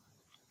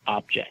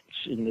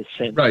objects in the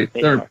sense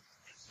that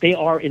they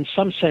are in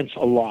some sense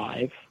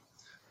alive.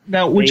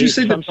 Now, would you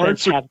say that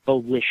darts have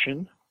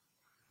volition?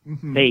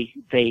 Mm-hmm.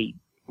 They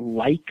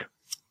like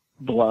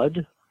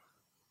blood.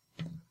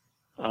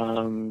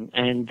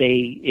 And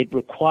it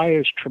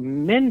requires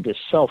tremendous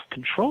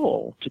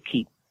self-control to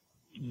keep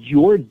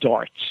your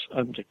darts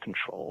under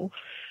control.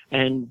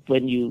 And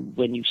when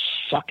you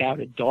suck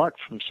out a dart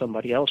from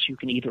somebody else, you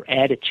can either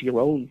add it to your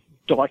own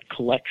dart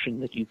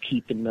collection that you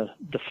keep in the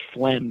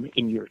phlegm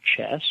in your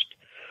chest,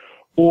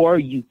 or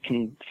you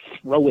can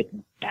throw it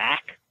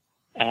back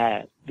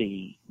at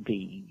the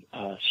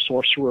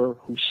sorcerer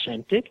who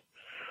sent it,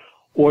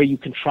 or you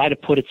can try to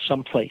put it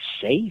someplace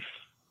safe.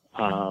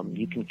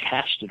 You can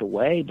cast it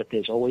away, but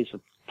there's always a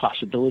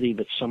possibility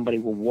that somebody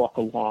will walk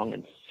along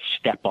and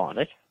step on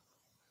it.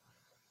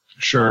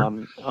 Sure.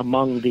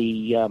 Among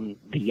the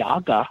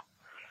Yaga,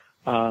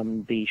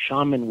 the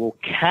shaman will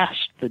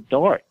cast the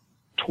dart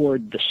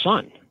toward the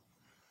sun,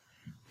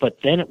 but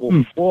then it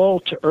will fall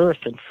to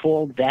earth and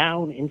fall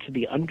down into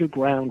the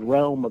underground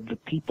realm of the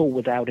people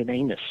without an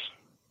anus.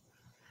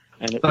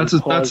 And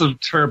that's a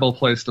terrible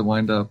place to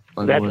wind up,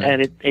 by the way.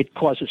 And it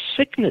causes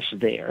sickness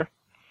there.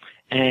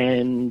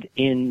 And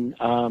in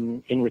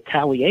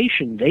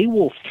retaliation, they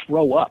will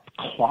throw up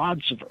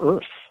clods of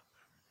earth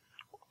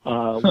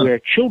where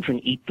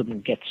children eat them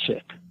and get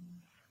sick.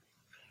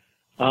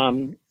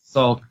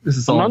 So this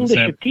is all among the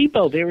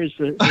Shipibo. There is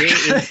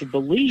the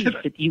belief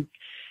that you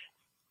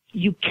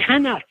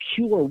cannot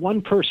cure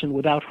one person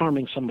without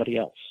harming somebody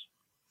else.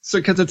 So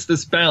because it's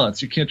this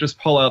balance, you can't just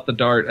pull out the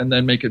dart and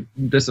then make it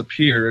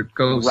disappear. It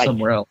goes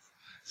somewhere else.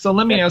 So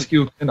let me ask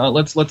you, and I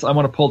want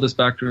to pull this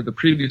back to the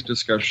previous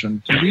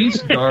discussion. Do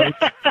these darts,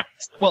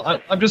 well, I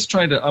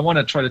want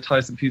to try to tie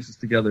some pieces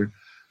together.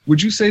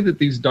 Would you say that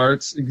these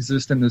darts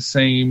exist in the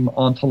same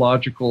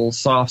ontological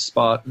soft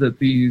spot that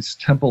these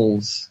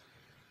temples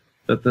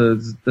that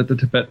the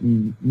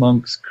Tibetan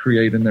monks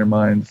create in their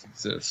minds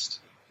exist?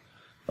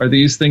 Are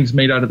these things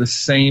made out of the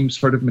same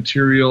sort of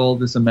material,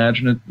 this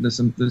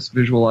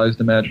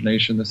visualized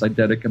imagination, this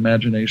eidetic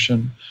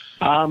imagination,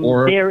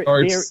 or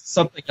it's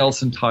something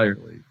else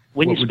entirely?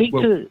 When you speak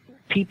to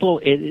people,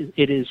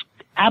 it is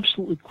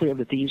absolutely clear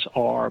that these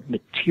are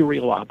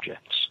material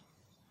objects.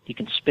 You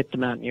can spit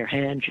them out in your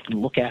hand. You can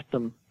look at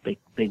them. They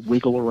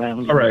wiggle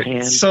around in your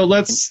hand. So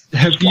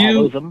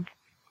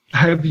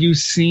have you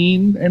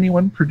seen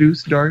anyone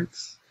produce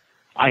darts?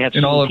 I have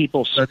seen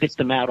people spit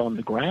them out on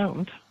the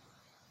ground.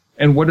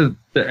 And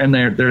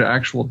they're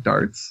actual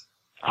darts?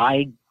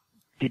 I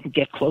didn't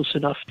get close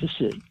enough to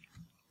see.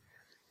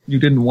 You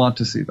didn't want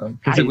to see them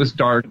because it was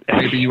dark.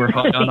 Maybe you were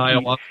high on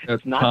ayahuasca at the time.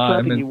 It's not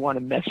something you want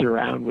to mess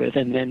around with.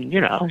 And then,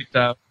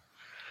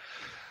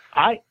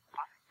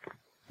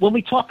 when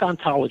we talk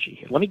ontology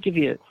here, let me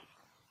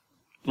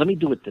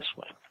do it this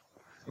way.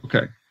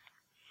 Okay.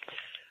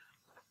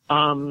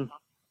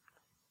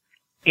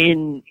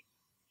 In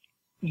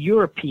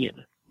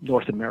European,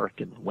 North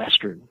American,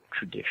 Western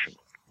tradition,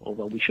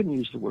 although we shouldn't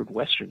use the word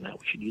Western now,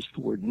 we should use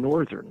the word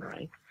Northern,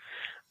 right?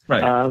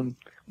 Right.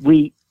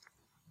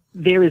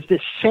 There is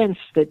this sense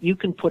that you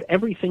can put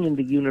everything in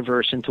the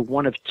universe into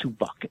one of two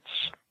buckets.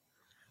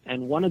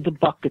 And one of the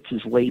buckets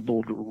is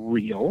labeled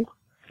real,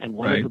 and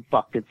one of the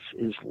buckets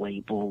is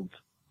labeled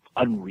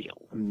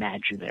unreal,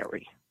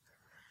 imaginary.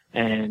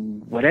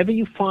 And whatever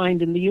you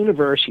find in the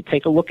universe, you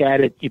take a look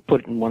at it, you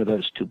put it in one of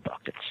those two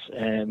buckets.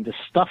 And the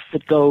stuff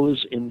that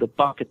goes in the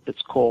bucket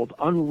that's called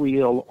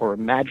unreal or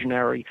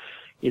imaginary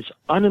is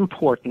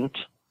unimportant,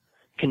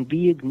 can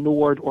be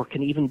ignored, or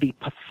can even be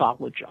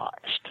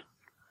pathologized.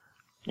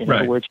 In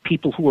other words,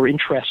 people who are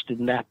interested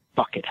in that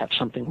bucket have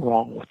something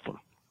wrong with them.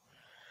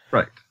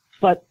 Right.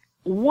 But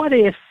what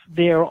if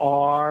there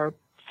are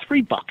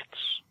three buckets?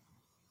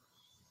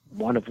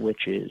 One of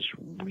which is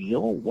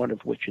real, one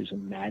of which is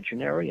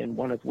imaginary, and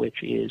one of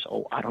which is,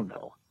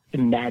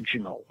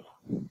 imaginal,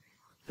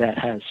 that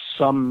has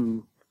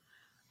some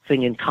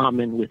thing in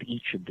common with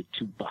each of the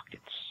two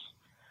buckets.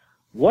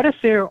 What if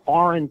there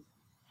aren't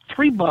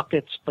three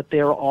buckets, but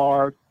there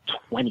are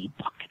 20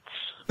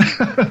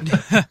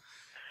 buckets?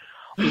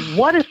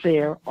 What if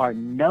there are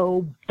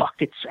no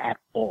buckets at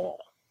all?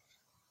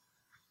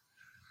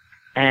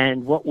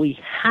 And what we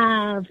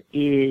have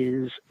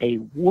is a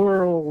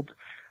world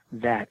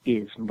that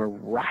is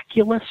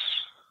miraculous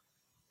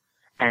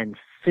and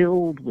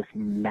filled with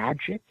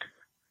magic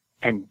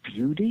and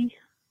beauty.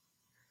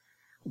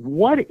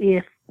 What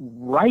if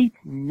right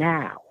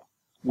now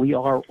we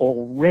are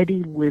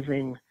already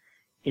living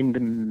in the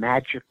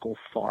magical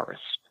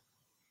forest?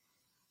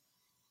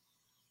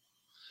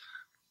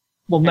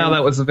 Well, now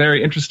that was a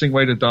very interesting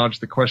way to dodge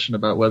the question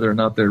about whether or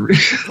not they're real.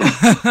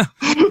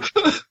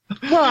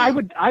 Well,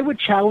 I would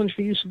challenge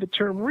the use of the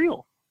term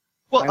real.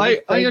 Well,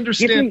 I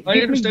understand.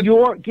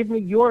 Give me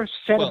your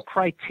set of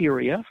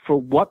criteria for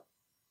what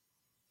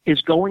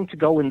is going to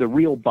go in the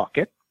real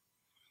bucket,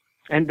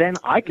 and then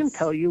I can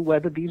tell you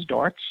whether these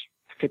darts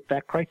fit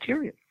that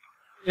criteria.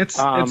 It's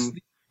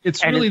and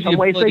really in some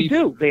ways they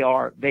do. They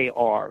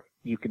are.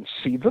 You can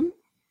see them.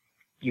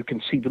 You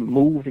can see them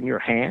move in your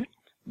hand.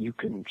 You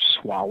can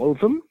swallow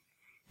them.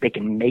 They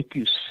can make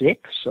you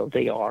sick, so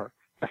they are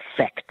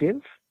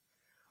effective.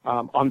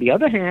 On the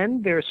other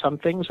hand, there are some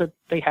things that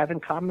they have in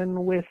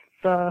common with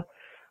the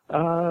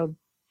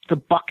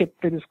bucket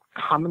that is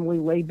commonly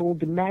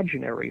labeled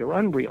imaginary or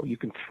unreal. You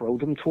can throw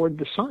them toward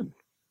the sun.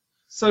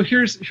 So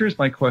here's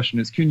my question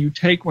is, can you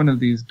take one of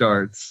these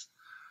darts,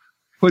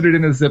 put it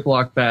in a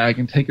Ziploc bag,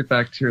 and take it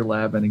back to your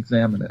lab and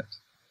examine it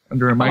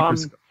under a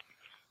microscope?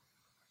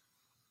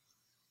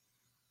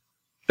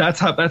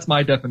 That's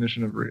my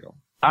definition of real.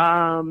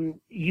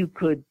 You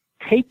could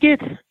take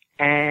it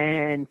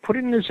and put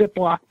it in a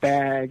Ziploc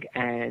bag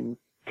and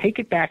take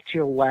it back to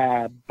your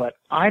lab, but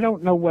I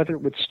don't know whether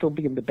it would still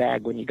be in the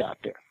bag when you got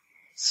there.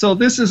 So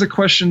this is a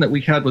question that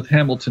we had with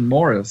Hamilton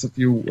Morris a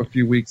few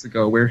weeks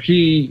ago, where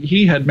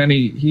he had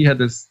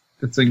this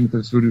thing with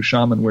this voodoo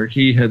shaman where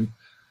he had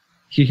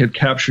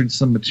captured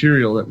some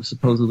material that was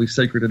supposedly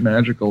sacred and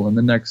magical, and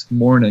the next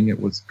morning it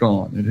was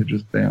gone. It had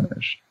just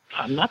vanished.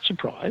 I'm not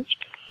surprised.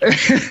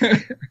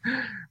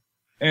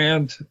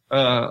 And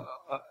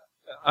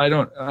I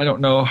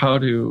don't know how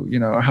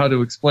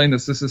to explain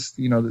this. This is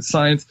the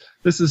science.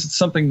 This is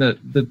something that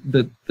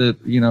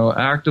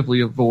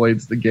actively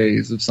avoids the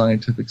gaze of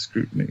scientific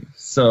scrutiny.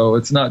 So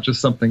it's not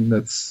just something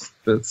that's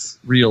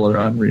real or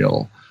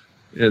unreal.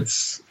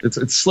 It's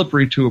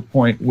slippery to a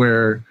point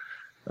where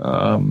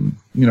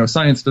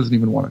science doesn't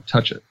even want to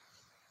touch it.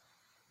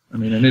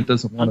 And it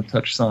doesn't want to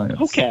touch science.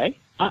 Okay,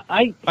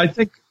 I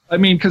think.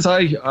 Because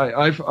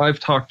I've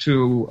talked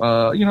to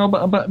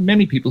about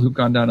many people who've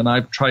gone down, and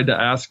I've tried to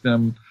ask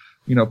them,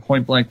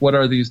 point blank, what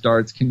are these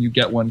darts? Can you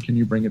get one? Can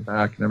you bring it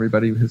back? And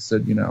everybody has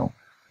said,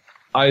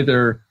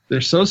 either they're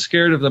so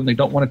scared of them they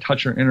don't want to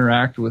touch or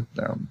interact with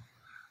them,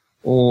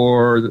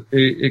 or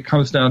it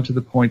comes down to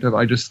the point of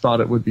I just thought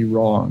it would be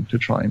wrong to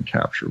try and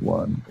capture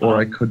one, or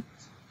I could.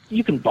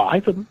 You can buy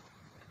them.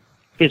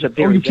 There's a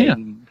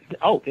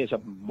there's a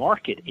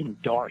market in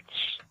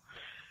darts.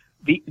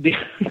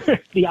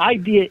 The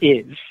idea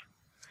is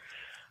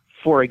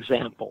for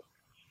example,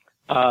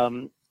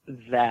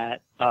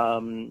 that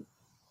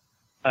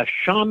a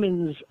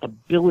shaman's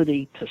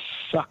ability to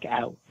suck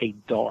out a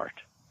dart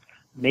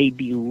may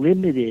be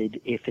limited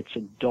if it's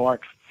a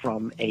dart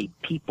from a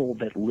people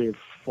that live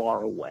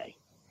far away.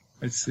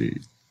 I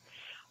see.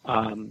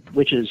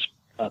 Which is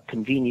a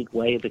convenient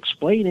way of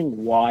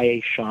explaining why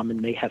a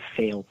shaman may have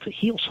failed to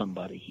heal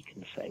somebody. He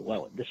can say,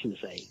 well, this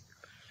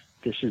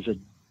is a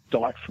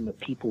dart from a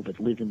people that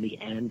live in the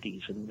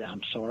Andes, and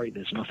I'm sorry,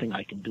 there's nothing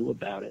I can do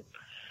about it.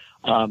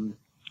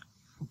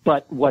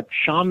 But what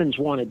shamans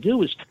want to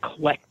do is to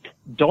collect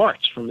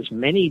darts from as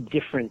many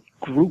different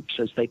groups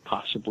as they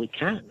possibly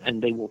can,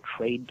 and they will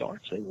trade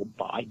darts. They will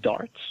buy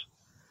darts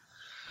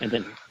and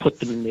then put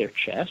them in their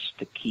chest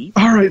to keep.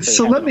 All right, they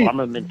so have let me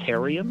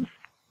armamentarium.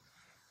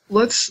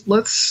 Let's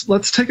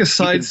take a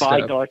sidestep. You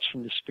can buy darts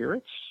from the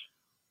spirits.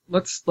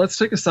 Let's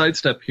take a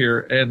sidestep here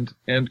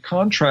and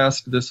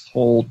contrast this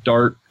whole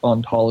dart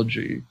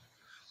ontology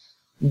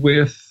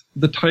with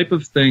the type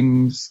of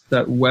things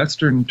that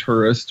Western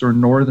tourists or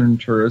Northern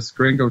tourists,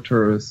 gringo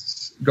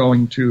tourists,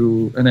 going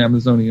to an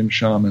Amazonian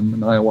shaman, an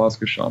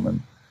ayahuasca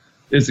shaman,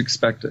 is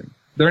expecting.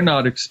 They're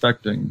not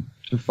expecting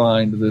to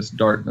find this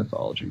dart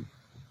mythology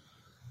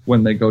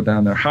when they go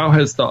down there. How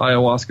has the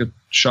ayahuasca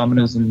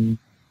shamanism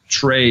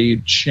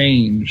trade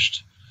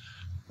changed,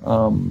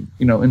 in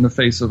the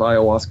face of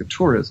ayahuasca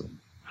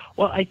tourism?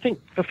 Well, I think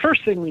the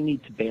first thing we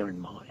need to bear in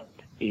mind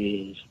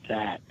is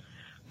that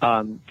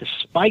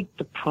despite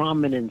the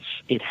prominence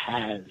it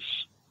has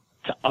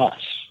to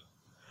us,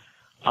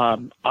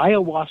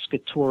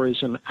 ayahuasca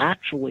tourism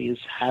actually is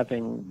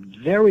having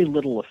very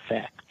little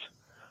effect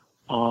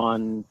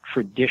on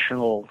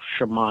traditional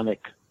shamanic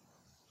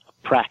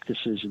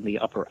practices in the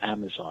upper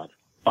Amazon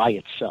by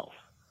itself.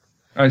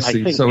 I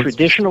see. I think So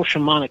traditional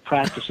shamanic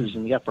practices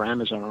in the upper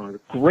Amazon are under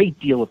a great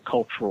deal of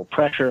cultural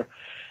pressure,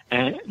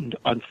 and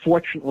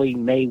unfortunately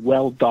may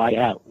well die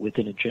out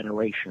within a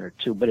generation or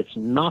two, but it's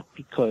not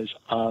because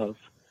of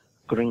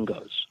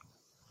gringos.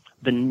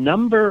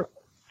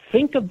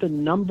 Think of the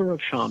number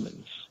of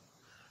shamans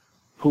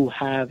who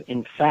have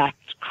in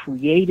fact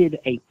created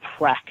a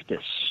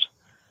practice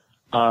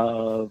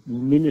of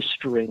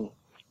ministering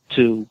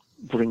to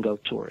gringo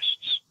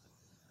tourists.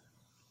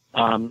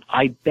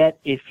 I bet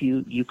if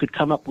you could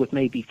come up with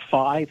maybe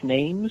 5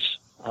 names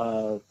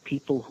of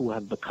people who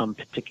have become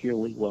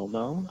particularly well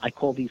known. I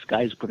call these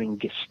guys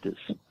gringistas.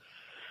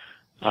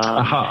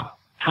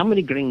 How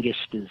many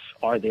gringistas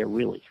are there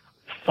really?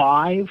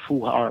 5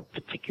 who are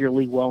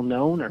particularly well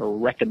known or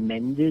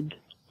recommended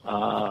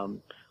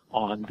on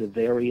the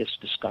various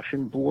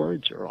discussion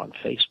boards or on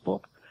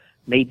Facebook.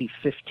 Maybe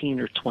 15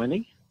 or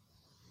 20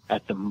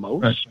 at the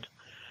most. Right.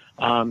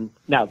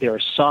 Now, there are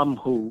some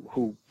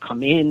who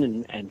come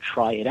in and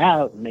try it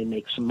out, and they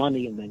make some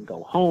money and then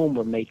go home,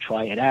 or may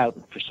try it out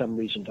and for some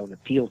reason don't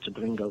appeal to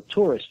gringo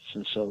tourists,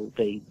 and so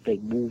they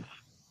move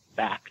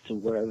back to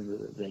wherever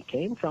they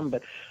came from.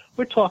 But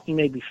we're talking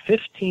maybe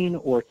 15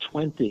 or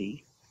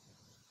 20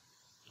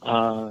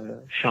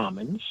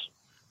 shamans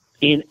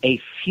in a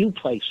few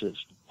places,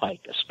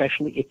 like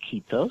especially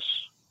Iquitos,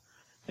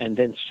 and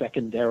then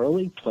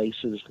secondarily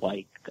places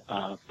like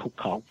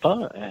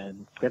Pucallpa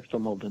and Puerto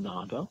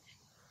Maldonado.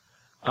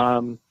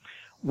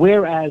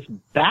 Whereas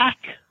back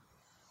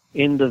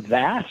in the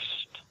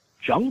vast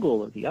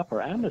jungle of the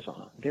upper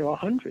Amazon, there are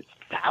hundreds,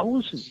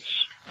 thousands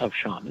of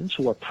shamans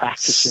who are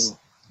practicing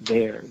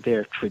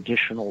their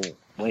traditional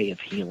way of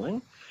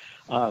healing,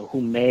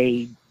 who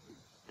may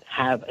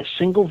have a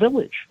single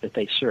village that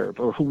they serve,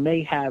 or who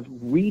may have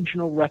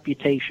regional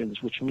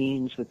reputations, which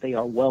means that they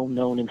are well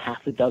known in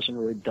half a dozen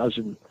or a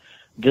dozen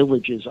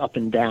villages up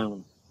and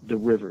down the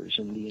rivers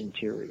in the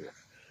interior.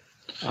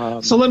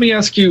 So let me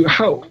ask you,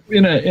 how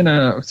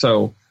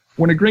so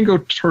when a gringo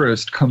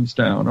tourist comes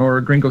down or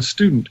a gringo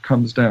student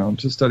comes down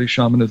to study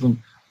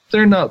shamanism,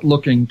 they're not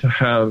looking to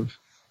have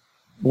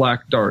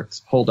black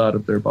darts pulled out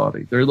of their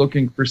body. They're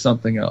looking for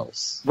something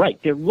else. Right.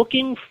 They're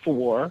looking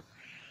for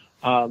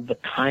the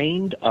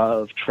kind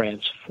of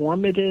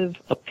transformative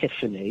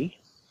epiphany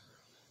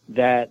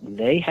that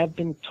they have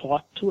been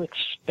taught to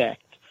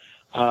expect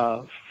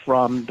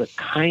from the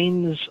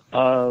kinds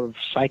of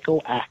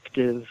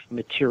psychoactive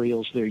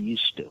materials they're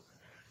used to.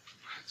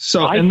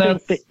 So, I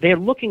think that they're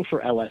looking for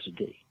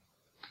LSD.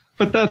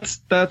 But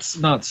that's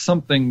not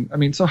something. I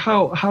mean, so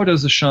how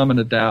does a shaman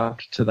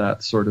adapt to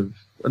that sort of?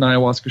 An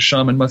ayahuasca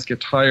shaman must get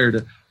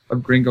tired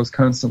of gringos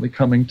constantly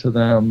coming to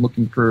them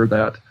looking for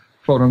that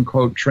quote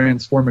unquote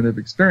transformative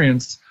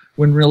experience,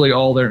 when really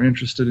all they're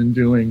interested in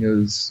doing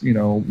is,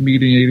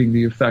 mediating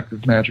the effect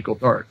of magical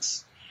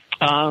darts.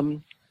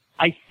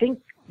 I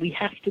think we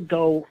have to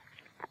go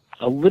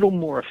a little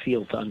more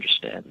afield to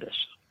understand this.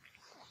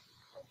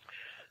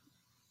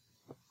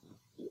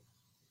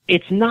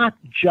 It's not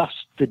just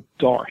the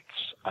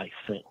darts, I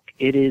think.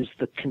 It is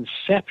the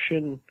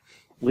conception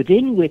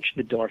within which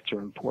the darts are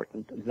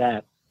important,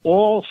 that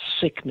all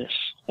sickness,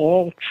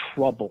 all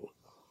trouble,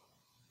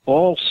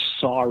 all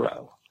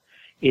sorrow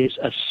is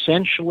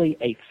essentially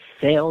a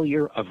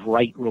failure of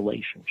right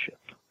relationship.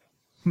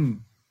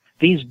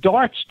 These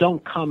darts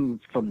don't come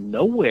from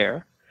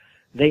nowhere.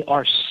 They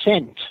are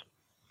sent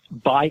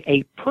by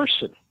a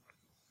person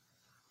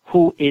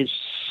who is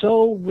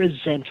so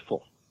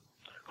resentful,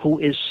 who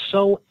is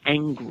so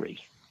angry,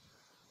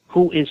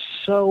 who is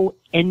so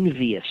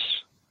envious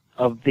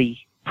of the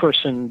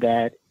person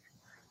that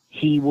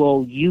he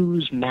will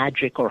use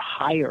magic or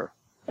hire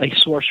a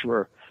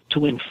sorcerer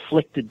to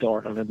inflict a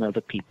dart on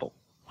another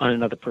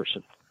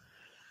person.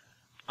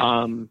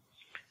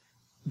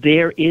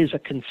 There is a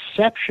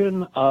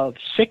conception of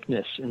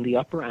sickness in the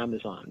Upper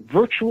Amazon,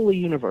 virtually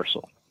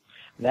universal,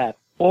 that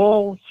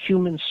all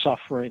human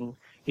suffering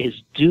is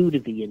due to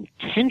the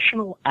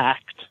intentional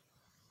act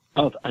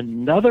of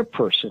another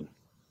person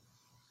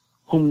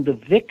whom the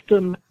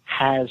victim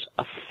has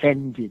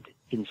offended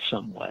in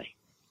some way.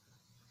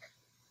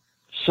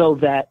 So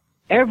that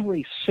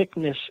every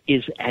sickness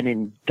is an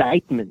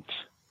indictment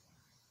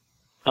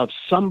of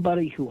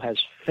somebody who has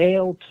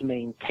failed to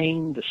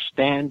maintain the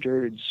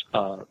standards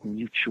of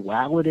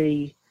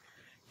mutuality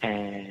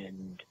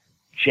and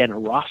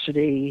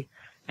generosity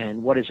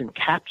and what is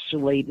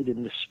encapsulated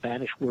in the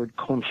Spanish word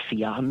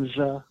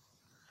confianza,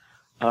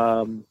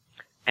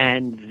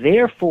 and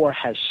therefore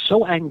has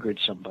so angered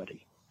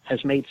somebody,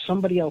 has made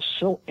somebody else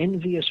so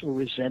envious or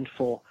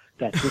resentful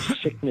that this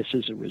sickness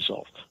is a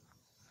result.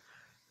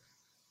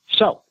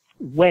 So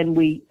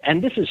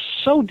and this is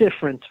so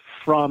different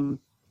from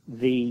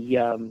the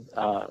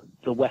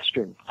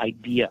Western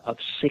idea of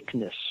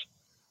sickness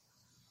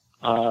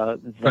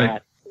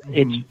that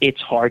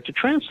it's hard to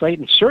translate,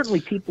 and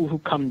certainly people who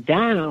come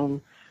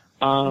down.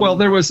 Well,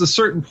 there was a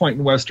certain point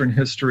in Western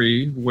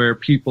history where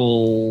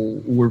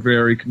people were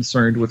very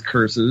concerned with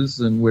curses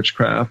and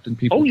witchcraft, and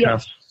people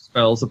cast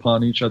spells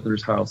upon each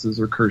other's houses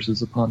or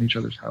curses upon each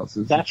other's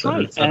houses. That's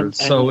right. Et cetera.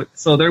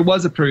 So there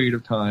was a period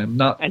of time,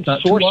 not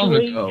too long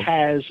ago. Sorcery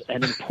has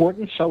an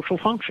important social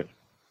function.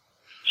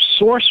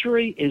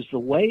 Sorcery is the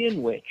way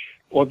in which,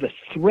 or the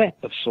threat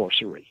of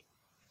sorcery,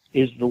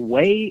 is the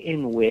way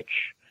in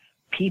which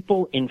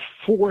people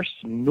enforce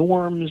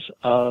norms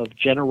of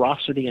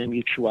generosity and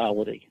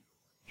mutuality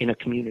in a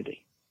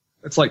community.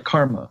 It's like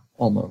karma,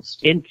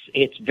 almost.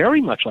 It's very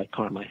much like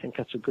karma. I think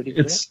that's a good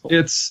example.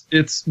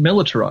 It's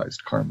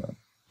militarized karma.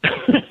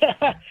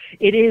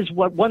 It is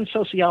what one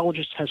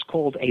sociologist has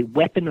called a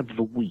weapon of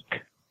the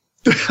weak.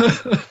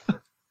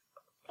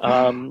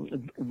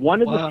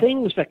 One of the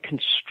things that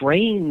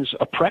constrains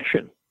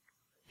oppression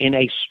in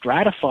a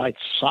stratified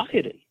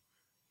society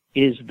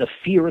is the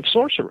fear of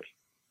sorcery.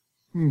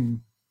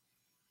 One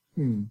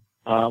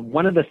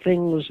of the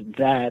things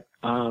that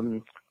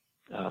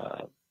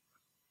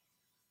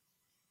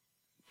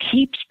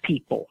keeps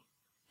people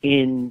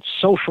in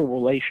social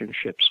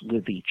relationships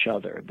with each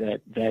other,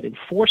 that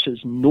enforces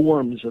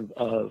norms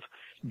of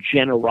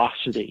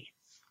generosity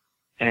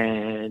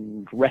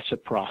and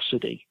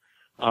reciprocity,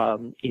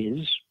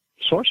 is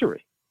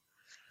sorcery.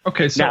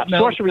 Okay, so now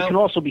sorcery can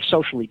also be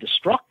socially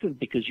destructive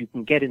because you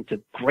can get into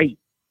great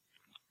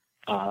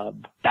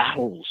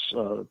battles,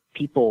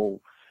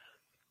 people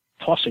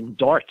tossing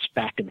darts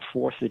back and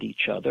forth at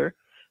each other.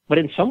 But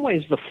in some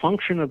ways, the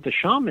function of the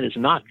shaman is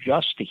not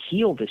just to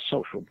heal this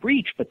social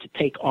breach, but to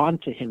take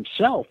onto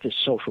himself this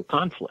social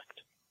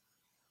conflict.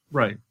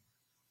 Right.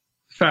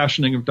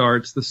 Fashioning of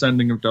darts, the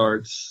sending of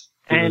darts,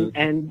 and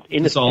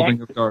in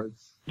dissolving of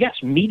darts.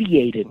 Yes,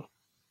 mediating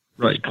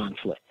this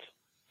conflict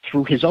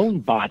through his own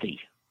body.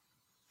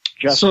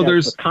 Just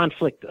as the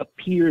conflict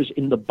appears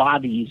in the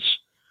bodies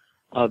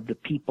of the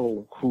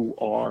people who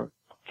are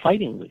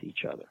fighting with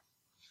each other.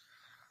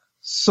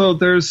 So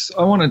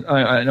I want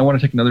to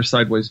take another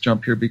sideways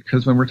jump here,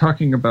 because when we're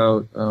talking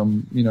about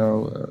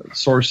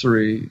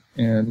sorcery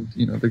and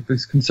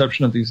this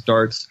conception of these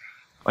darts,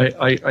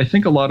 I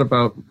think a lot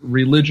about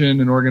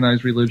religion and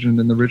organized religion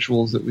and the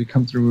rituals that we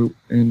come through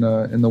in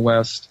the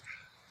West,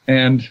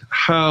 and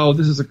how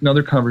this is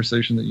another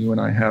conversation that you and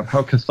I have,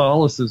 how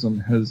Catholicism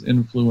has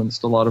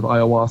influenced a lot of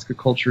ayahuasca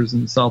cultures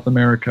in South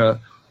America,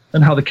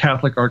 and how the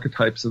Catholic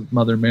archetypes of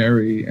Mother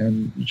Mary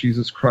and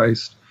Jesus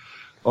Christ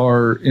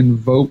are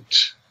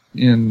invoked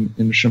in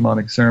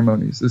shamanic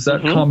ceremonies. Is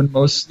that common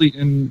mostly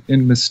in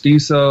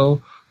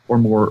mestizo or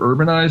more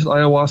urbanized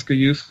ayahuasca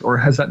youth, or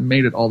has that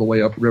made it all the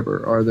way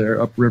upriver? Are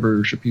there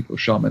upriver Shipibo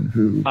shaman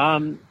who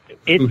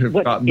have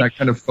gotten that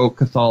kind of folk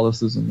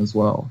Catholicism as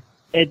well?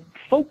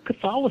 Folk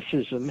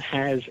Catholicism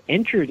has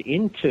entered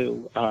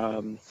into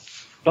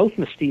both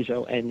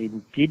mestizo and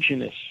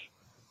indigenous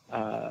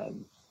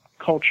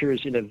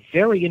cultures in a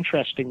very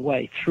interesting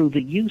way through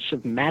the use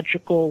of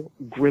magical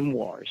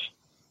grimoires.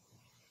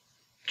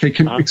 Okay,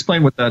 can you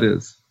explain what that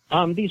is?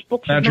 These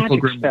books are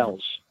magic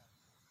spells.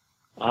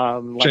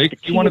 Like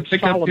Jake, do you want to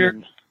pick up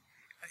here?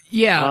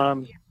 Yeah,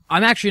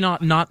 I'm actually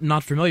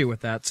not familiar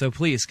with that, so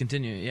please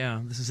continue.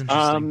 Yeah, this is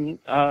interesting.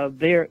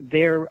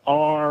 There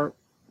are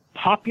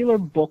popular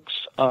books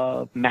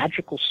of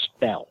magical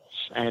spells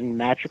and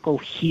magical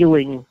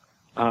healing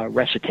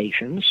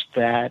recitations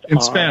that in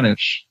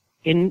Spanish.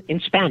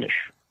 In Spanish.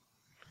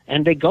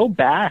 And they go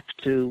back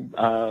to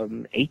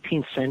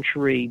 18th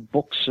century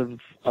books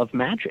of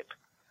magic.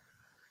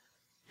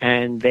 And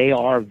and they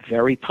are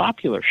very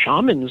popular.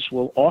 Shamans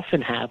will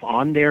often have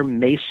on their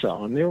mesa,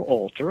 on their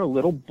altar, a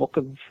little book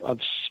of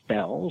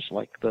spells,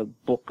 like the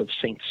Book of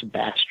Saint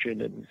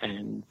Sebastian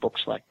and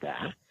books like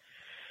that.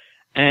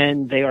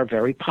 And they are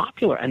very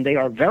popular. And they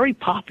are very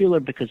popular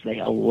because they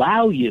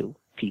allow you,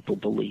 people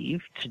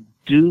believe, to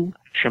do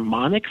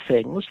shamanic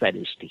things, that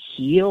is, to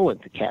heal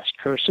and to cast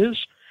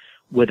curses,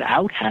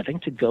 without having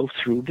to go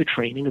through the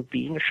training of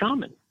being a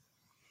shaman.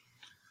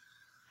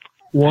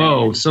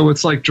 Whoa! So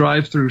it's like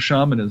drive-through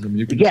shamanism.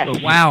 You can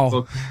Yes.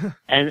 Wow.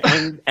 And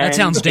That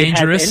sounds it has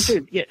dangerous.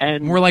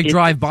 entered, More like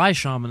drive-by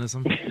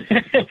shamanism.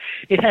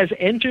 It has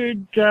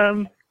entered,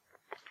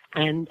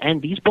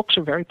 and these books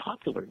are very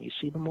popular. You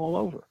see them all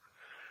over.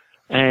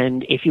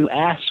 And if you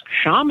ask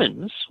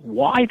shamans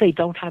why they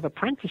don't have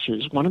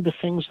apprentices, one of the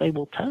things they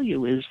will tell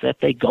you is that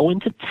they go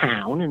into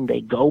town and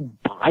they go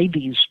buy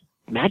these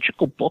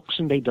magical books,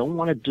 and they don't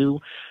want to do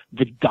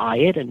the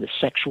diet and the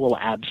sexual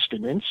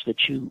abstinence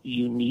that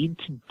you need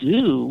to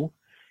do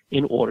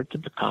in order to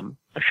become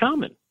a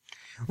shaman.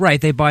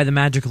 Right, they buy the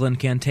magical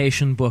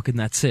incantation book and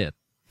that's it.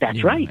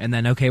 That's right. And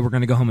then, okay, we're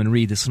going to go home and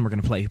read this, and we're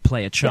going to play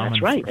a shaman.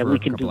 That's right, for and we a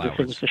can do couple the hours.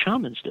 things the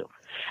shamans do.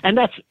 And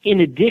that's in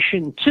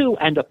addition to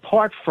and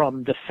apart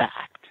from the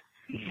fact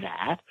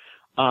that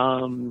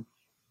young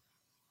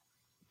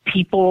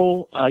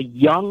people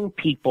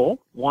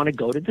want to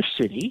go to the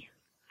city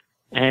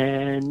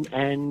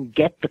and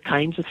get the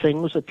kinds of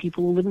things that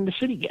people who live in the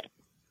city get.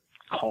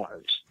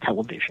 Cars,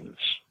 televisions,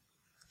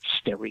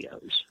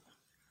 stereos.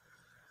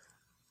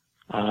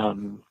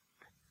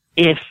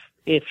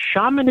 If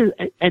shaman is,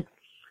 and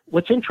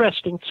what's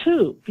interesting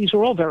too, these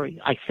are all very,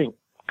 I think,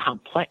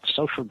 complex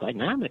social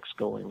dynamics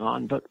going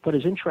on, but what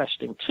is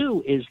interesting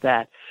too is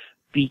that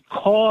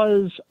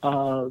because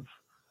of,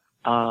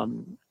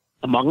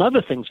 among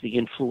other things, the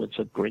influence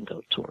of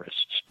gringo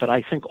tourists, but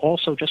I think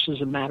also just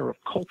as a matter of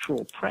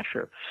cultural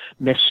pressure,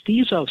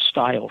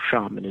 mestizo-style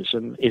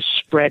shamanism is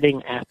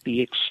spreading at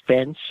the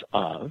expense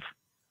of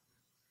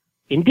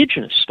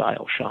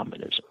indigenous-style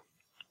shamanism.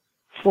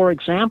 For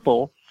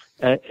example,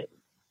 I'll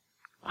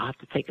have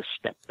to take a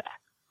step back.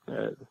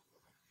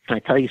 Can I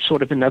tell you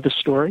sort of another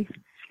story?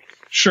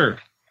 Sure.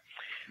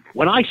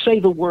 When I say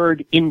the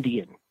word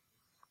Indian,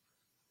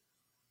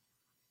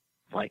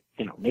 like,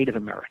 Native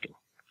American,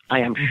 I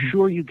am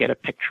sure you get a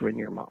picture in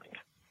your mind.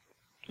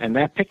 And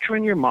that picture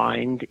in your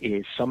mind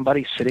is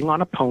somebody sitting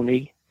on a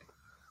pony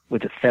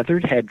with a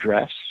feathered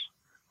headdress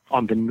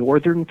on the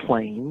northern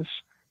plains,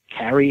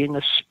 carrying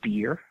a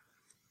spear,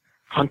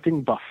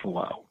 hunting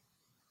buffalo.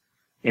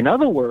 In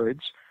other words,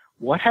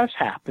 what has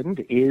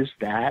happened is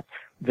that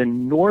the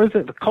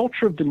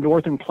culture of the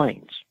northern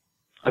plains,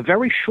 a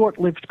very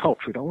short-lived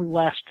culture, it only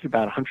lasted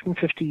about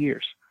 150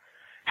 years,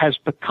 has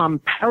become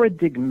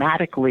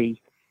paradigmatically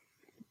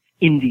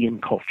Indian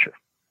culture.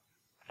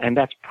 And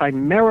that's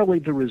primarily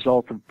the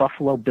result of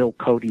Buffalo Bill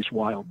Cody's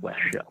Wild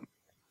West show.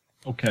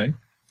 Okay.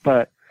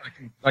 But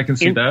I can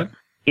see that.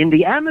 In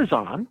the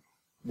Amazon,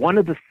 one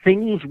of the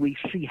things we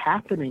see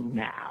happening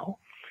now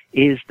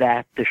is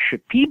that the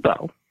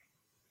Shipibo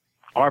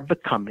are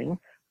becoming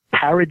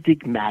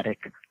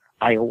paradigmatic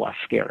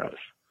ayahuasqueros.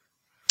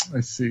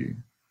 I see.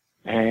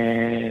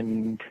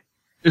 And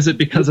is it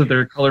because of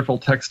their colorful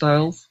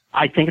textiles?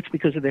 I think it's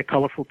because of their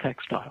colorful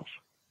textiles.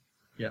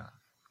 Yeah.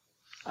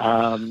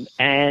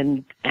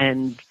 And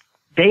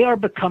they are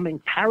becoming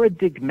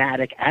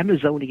paradigmatic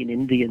Amazonian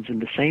Indians in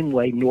the same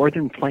way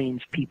Northern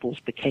Plains peoples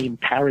became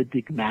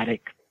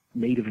paradigmatic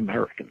Native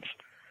Americans.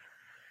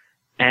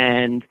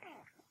 And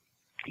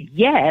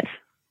yet,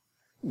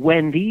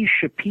 when these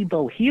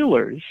Shipibo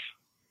healers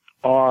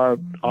are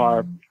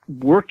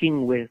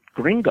working with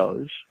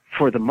gringos,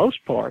 for the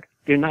most part,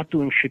 they're not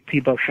doing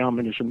Shipibo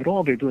shamanism at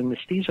all. They're doing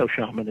mestizo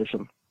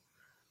shamanism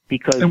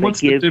because they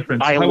give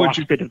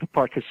ayahuasca to the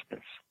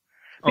participants.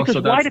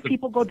 Because why do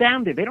people go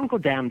down there? They don't go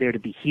down there to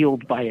be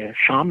healed by a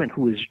shaman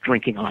who is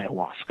drinking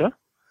ayahuasca.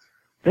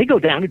 They go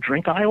down to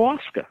drink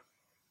ayahuasca.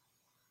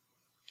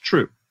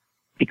 True.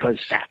 Because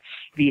that's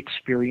the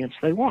experience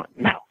they want.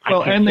 Now,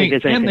 well, and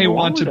they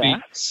want to be.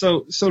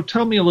 So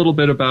tell me a little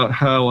bit about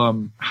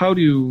how do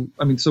you,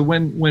 so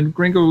when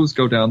gringos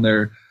go down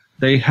there,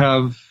 they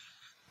have,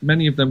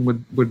 many of them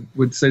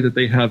would say that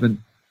they have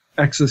an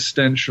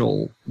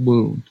existential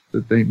wound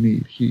that they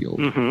need healed.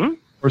 Mm-hmm.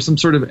 Or some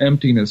sort of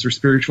emptiness or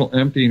spiritual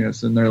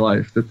emptiness in their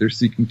life that they're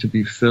seeking to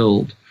be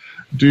filled.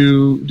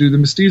 Do the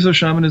mestizo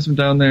shamanism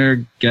down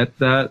there get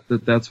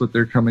that's what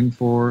they're coming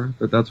for,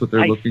 that's what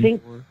they're looking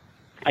for?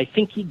 I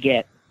think you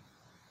get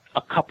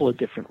a couple of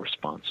different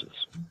responses.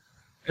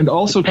 And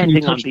also, can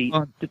you touch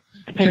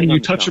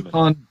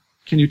upon,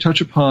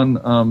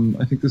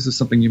 I think this is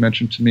something you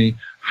mentioned to me,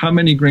 how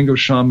many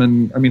gringos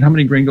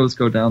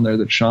go down there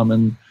that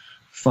shaman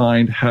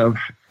find have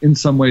in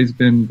some ways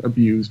been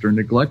abused or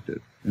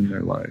neglected in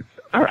their life?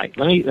 All right,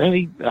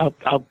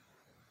 I'll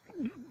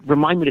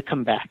remind me to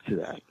come back to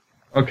that.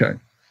 Okay.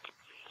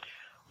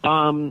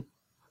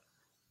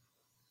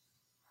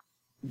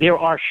 There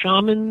are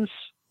shamans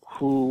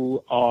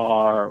who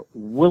are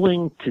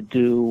willing to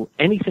do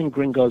anything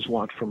gringos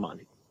want for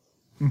money.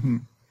 Mm-hmm.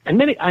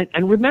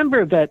 and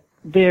remember that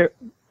there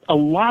a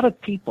lot of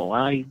people.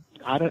 I'm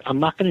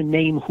not going to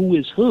name who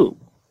is who,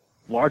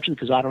 largely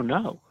because I don't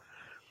know.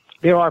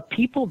 There are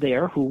people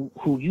there who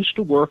used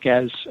to work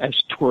as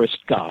tourist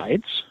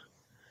guides,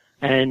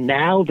 and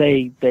now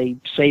they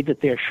say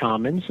that they're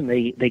shamans, and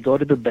they go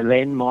to the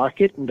Belen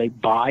market and they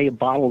buy a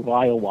bottle of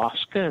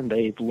ayahuasca, and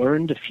they've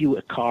learned a few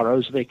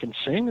icaros they can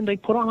sing, and they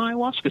put on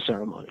ayahuasca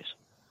ceremonies.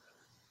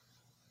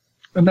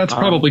 And that's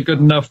probably good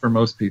enough for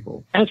most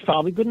people. And it's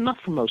probably good enough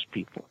for most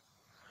people.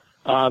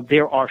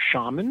 There are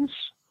shamans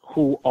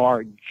who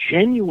are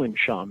genuine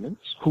shamans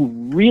who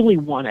really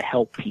want to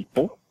help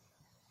people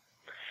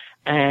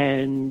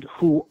and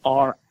who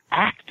are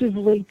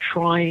actively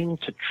trying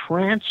to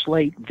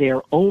translate their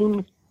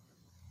own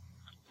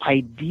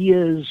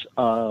ideas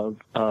of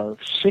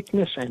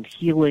sickness and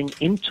healing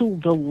into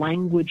the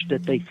language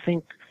that they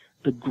think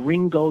the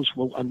gringos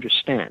will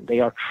understand.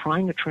 They are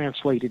trying to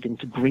translate it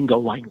into gringo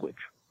language.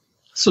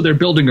 So they're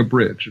building a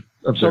bridge.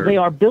 So they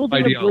are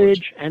building a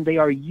bridge, and they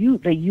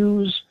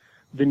use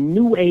the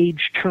New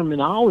Age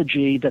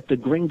terminology that the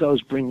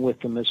gringos bring with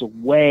them as a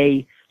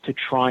way to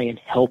try and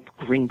help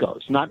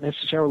gringos, not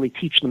necessarily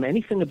teach them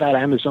anything about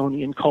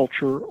Amazonian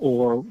culture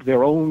or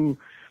their own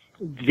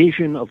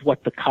vision of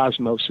what the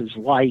cosmos is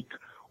like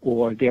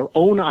or their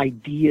own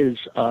ideas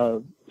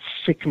of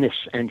sickness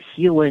and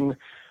healing,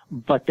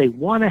 but they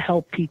want to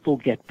help people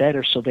get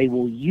better, so they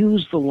will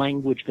use the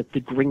language that the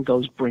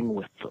gringos bring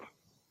with them.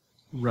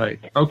 Right.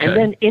 Okay. And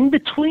then in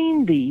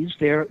between these,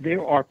 there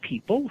are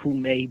people who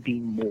may be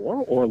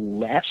more or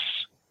less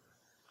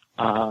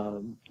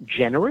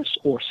generous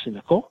or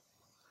cynical,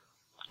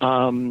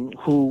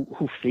 who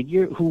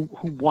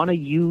want to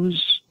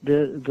use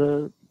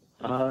who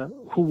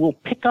will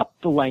pick up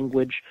the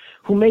language,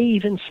 who may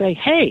even say,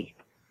 "Hey,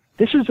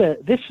 this is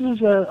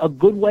a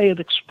good way of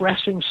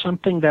expressing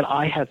something that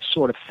I have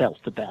sort of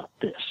felt about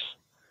this."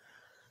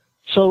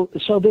 So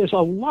there's a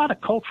lot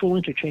of cultural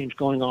interchange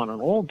going on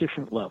all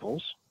different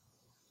levels.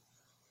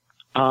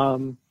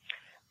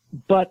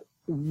 But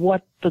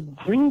what the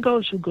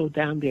gringos who go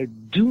down there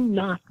do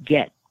not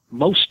get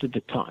most of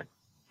the time,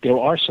 there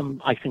are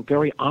some, I think,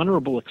 very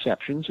honorable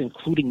exceptions,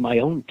 including my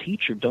own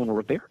teacher, Dona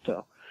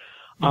Roberto.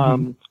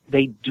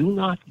 They do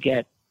not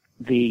get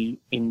the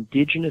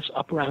indigenous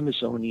Upper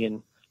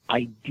Amazonian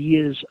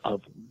ideas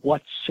of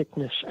what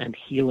sickness and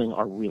healing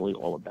are really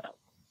all about,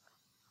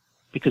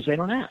 because they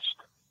don't ask.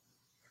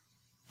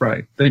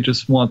 Right. They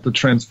just want the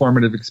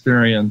transformative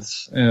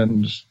experience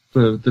and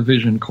the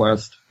vision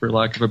quest, for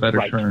lack of a better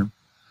term.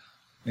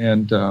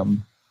 And,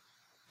 the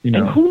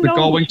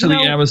going to the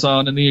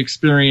Amazon and the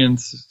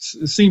experience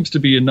seems to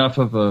be enough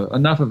of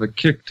a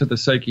kick to the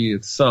psyche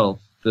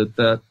itself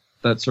that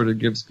sort of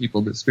gives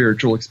people the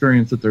spiritual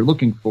experience that they're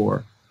looking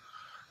for.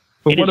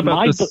 But what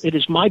about this? It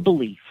is my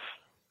belief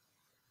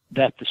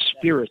that the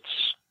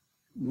spirits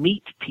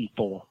meet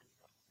people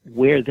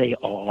where they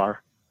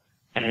are,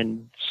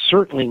 and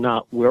certainly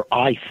not where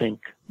I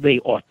think they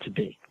ought to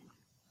be.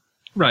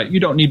 Right. You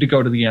don't need to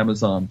go to the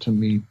Amazon to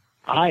meet.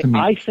 I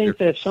think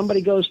that if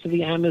somebody goes to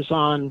the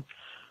Amazon,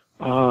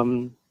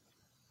 the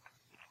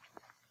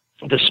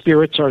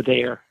spirits are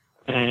there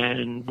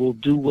and will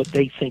do what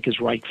they think is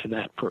right for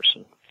that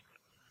person.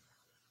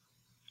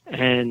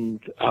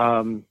 And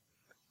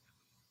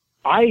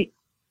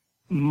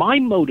my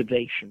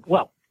motivation,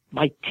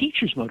 my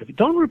teacher's motivation,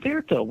 Don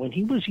Roberto, when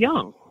he was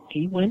young,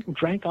 he went and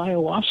drank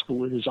ayahuasca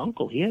with his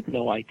uncle. He had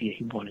no idea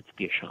he wanted to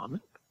be a shaman.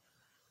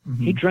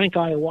 Mm-hmm. He drank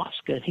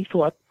ayahuasca, and he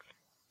thought,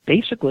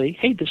 basically,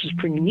 hey, this is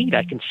pretty neat.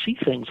 I can see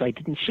things I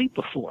didn't see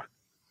before.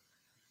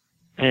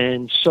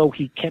 And so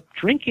he kept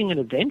drinking, and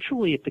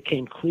eventually it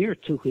became clear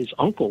to his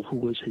uncle, who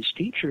was his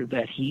teacher,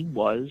 that he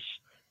was,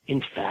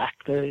 in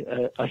fact,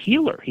 a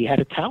healer. He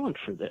had a talent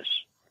for this.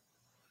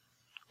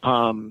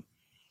 My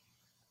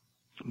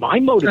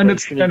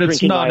motivation in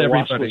drinking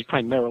ayahuasca was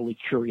primarily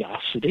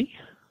curiosity.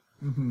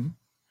 Mm-hmm.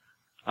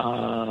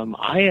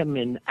 I am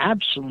in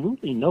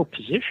absolutely no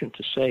position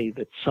to say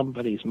that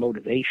somebody's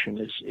motivation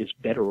is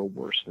better or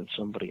worse than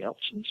somebody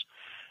else's.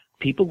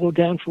 People go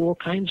down for all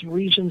kinds of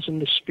reasons,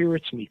 and the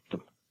spirits meet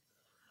them.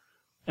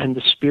 And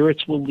the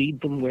spirits will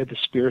lead them where the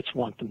spirits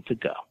want them to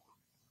go.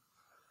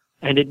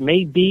 And it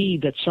may be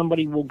that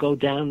somebody will go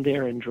down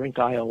there and drink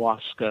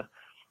ayahuasca,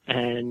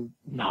 and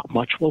not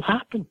much will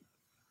happen.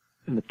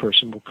 And the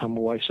person will come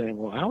away saying,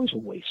 well, that was a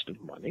waste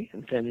of money.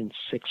 And then in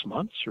 6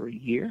 months or a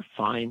year,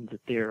 find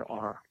that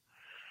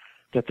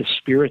that the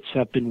spirits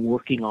have been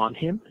working on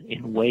him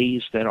in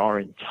ways that are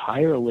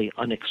entirely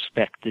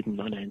unexpected and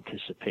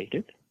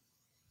unanticipated.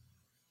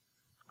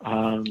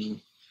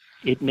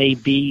 It may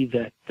be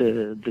that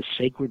the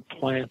sacred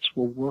plants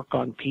will work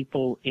on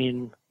people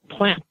in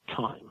plant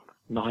time,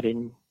 not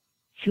in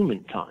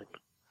human time.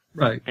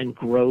 Right. And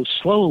grow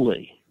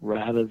slowly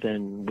rather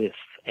than with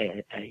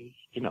a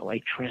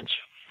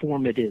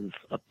transformative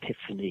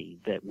epiphany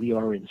that we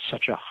are in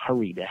such a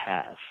hurry to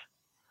have.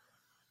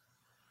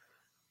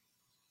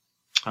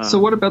 So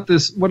what about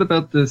this? What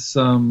about this?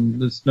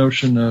 This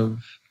notion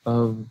of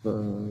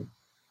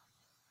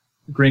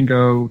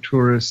gringo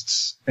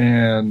tourists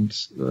and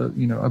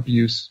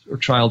abuse or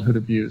childhood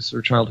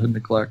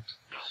neglect.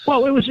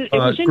 Well, it was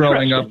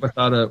growing up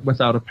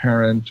without a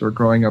parent or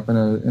growing up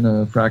in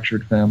a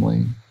fractured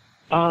family.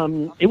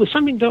 It was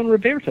something Don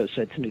Roberto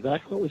said to me that I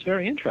thought was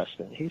very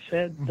interesting. He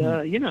said,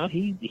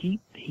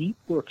 he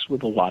works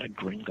with a lot of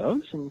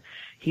gringos, and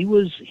he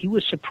was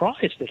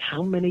surprised at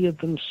how many of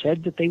them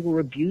said that they were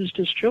abused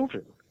as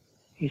children.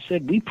 He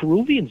said, we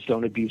Peruvians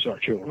don't abuse our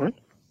children.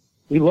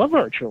 We love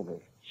our children.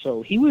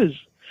 So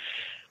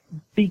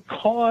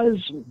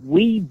because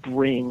we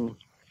bring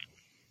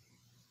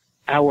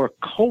our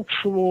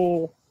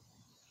cultural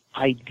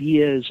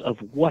ideas of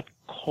what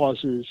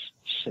causes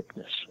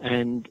sickness,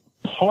 and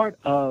part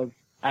of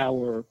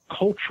our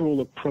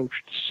cultural approach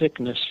to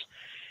sickness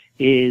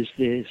is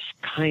this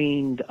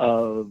kind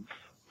of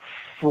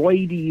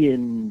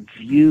Freudian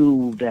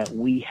view that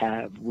we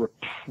have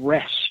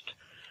repressed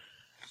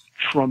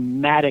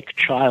traumatic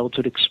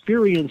childhood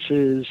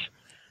experiences,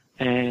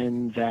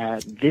 and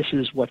that this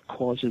is what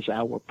causes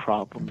our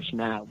problems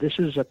now. This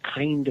is a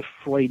kind of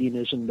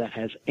Freudianism that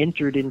has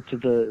entered into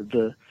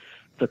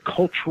the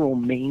cultural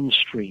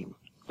mainstream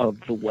of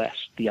the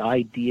West. The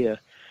idea,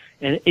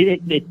 and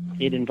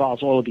it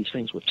involves all of these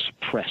things with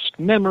suppressed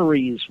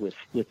memories, with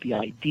the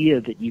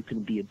idea that you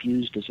can be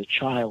abused as a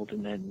child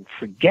and then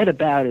forget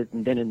about it,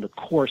 and then in the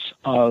course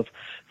of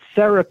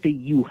therapy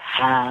you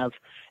have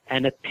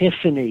an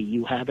epiphany,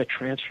 you have a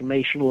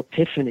transformational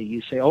epiphany.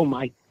 You say, oh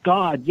my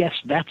God, yes,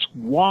 that's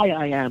why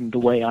I am the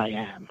way I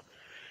am.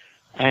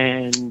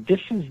 And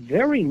this is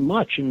very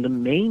much in the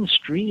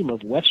mainstream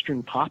of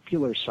Western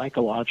popular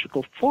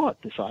psychological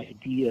thought, this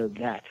idea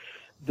that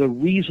the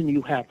reason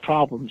you have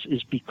problems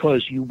is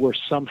because you were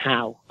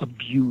somehow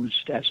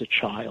abused as a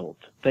child,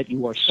 that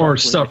you are suffering or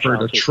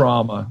suffered a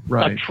trauma,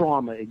 right? A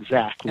trauma,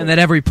 exactly. And that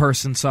every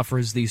person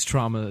suffers these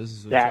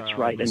traumas. That's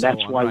right, and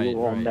that's why we're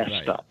all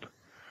messed up.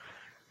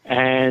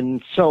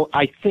 And so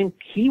I think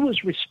he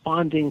was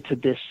responding to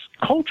this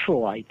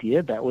cultural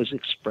idea that was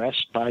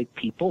expressed by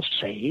people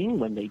saying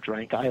when they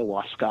drank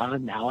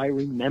ayahuasca, now I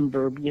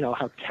remember,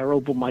 how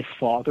terrible my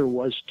father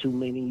was to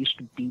me and he used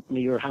to beat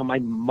me, or how my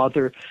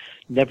mother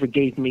never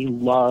gave me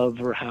love,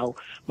 or how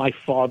my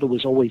father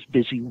was always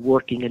busy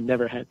working and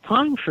never had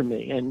time for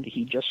me. And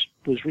he just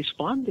was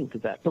responding to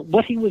that. But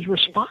what he was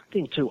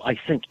responding to, I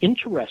think,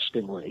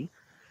 interestingly,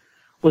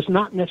 was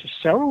not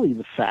necessarily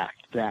the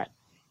fact that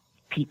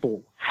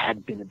people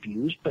had been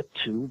abused, but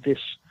to this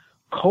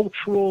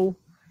cultural,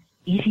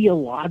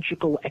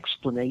 ideological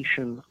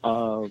explanation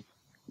of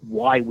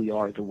why we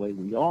are the way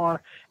we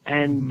are,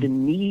 and the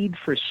need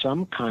for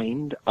some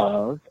kind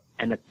of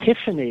an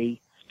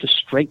epiphany to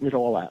straighten it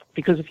all out.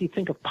 Because if you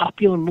think of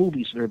popular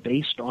movies that are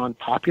based on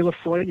popular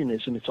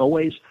Freudianism, it's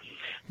always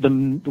the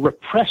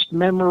repressed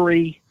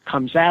memory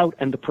comes out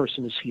and the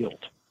person is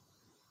healed.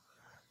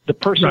 The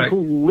person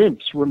who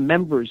limps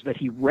remembers that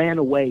he ran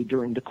away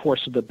during the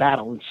course of the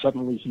battle, and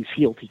suddenly he's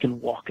healed. He can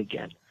walk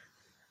again.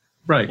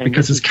 Right, and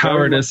because his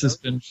cowardice has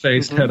been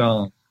faced head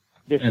on.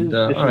 This is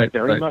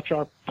very much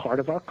part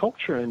of our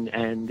culture,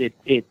 and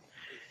it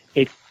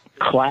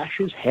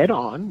clashes head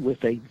on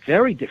with a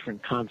very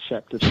different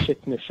concept of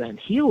sickness and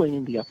healing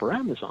in the Upper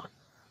Amazon,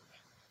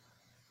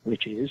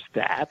 which is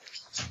that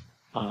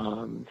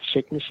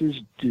sickness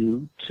is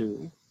due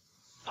to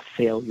a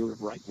failure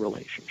of right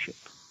relationship.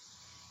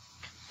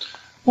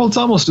 Well, it's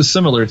almost a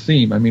similar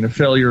theme. I mean, a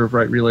failure of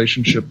right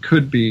relationship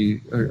could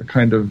be a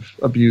kind of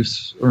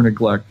abuse or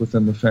neglect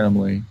within the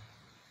family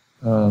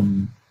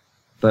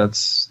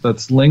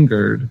that's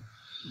lingered.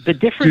 The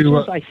difference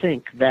is, I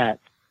think, that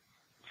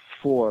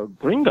for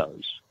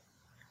gringos,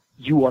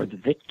 you are the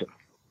victim,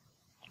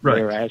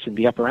 whereas in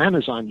the Upper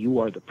Amazon, you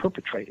are the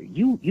perpetrator.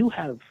 You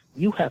have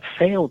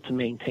failed to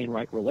maintain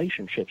right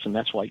relationships, and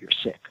that's why you're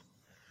sick.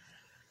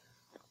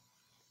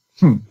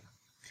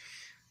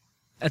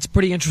 That's a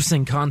pretty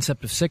interesting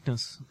concept of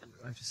sickness,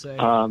 I have to say.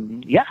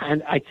 Yeah,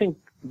 and I think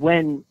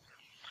when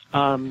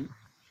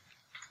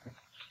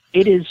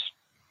it is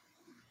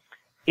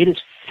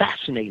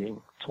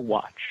fascinating to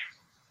watch.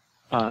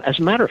 As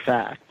a matter of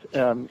fact,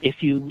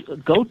 if you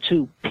go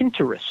to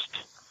Pinterest,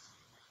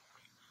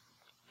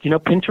 you know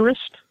Pinterest?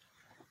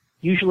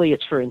 Usually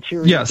it's for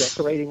interior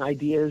decorating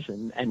ideas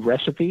and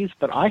recipes,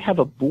 but I have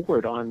a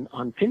board on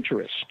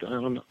Pinterest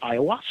on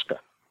ayahuasca,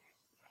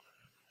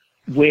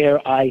 where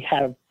I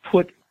have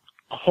put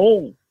a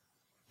whole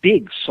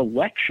big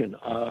selection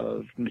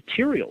of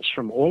materials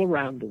from all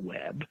around the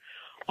web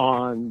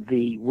on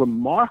the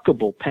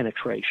remarkable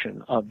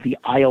penetration of the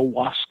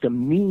ayahuasca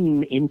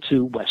meme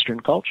into Western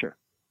culture.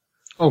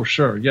 Oh,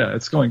 sure. Yeah,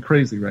 it's going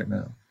crazy right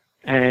now.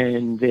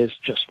 And there's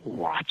just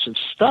lots of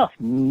stuff,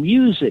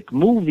 music,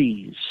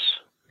 movies,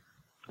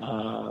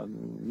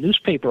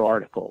 newspaper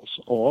articles,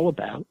 all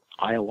about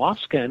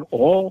ayahuasca and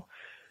all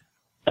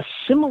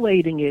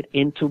assimilating it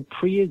into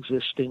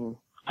pre-existing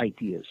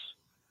ideas.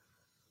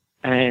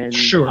 And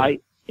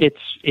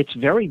it's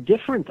very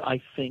different,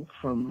 I think,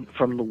 from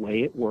the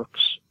way it works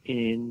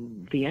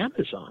in the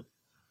Amazon.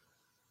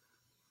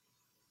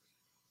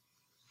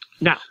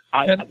 Now,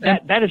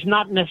 that is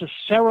not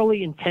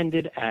necessarily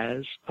intended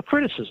as a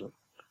criticism.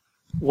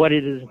 What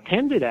it is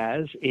intended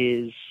as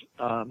is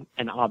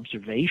an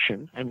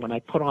observation, and when I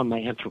put on my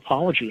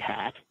anthropology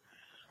hat,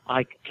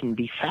 I can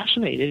be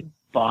fascinated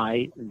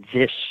by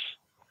this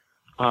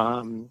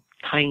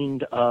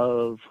kind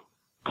of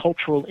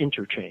cultural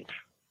interchange.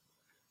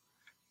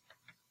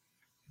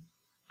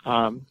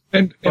 But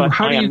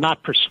I am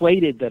not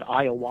persuaded that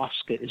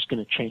ayahuasca is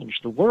going to change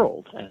the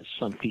world, as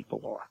some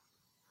people are.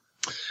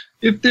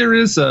 If there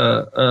is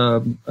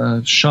a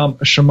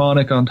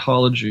shamanic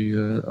ontology,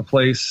 a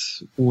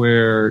place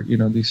where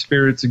these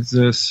spirits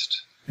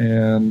exist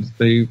and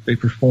they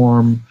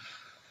perform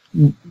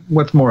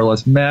what's more or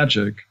less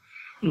magic,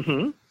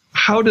 mm-hmm.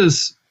 how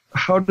does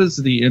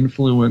the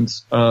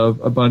influence of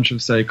a bunch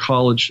of, say,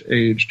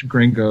 college-aged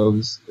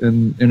gringos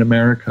in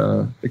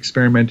America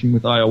experimenting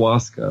with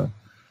ayahuasca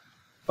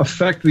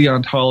affect the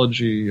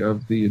ontology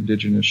of the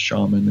indigenous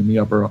shaman in the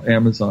upper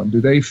Amazon? Do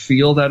they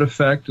feel that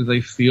effect? Do they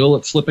feel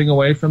it slipping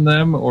away from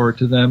them? Or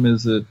to them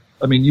is it,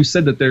 you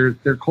said that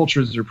their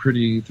cultures are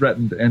pretty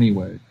threatened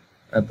anyway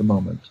at the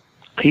moment.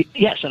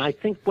 Yes, and I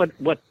think what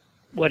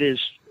is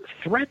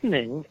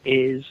threatening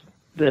is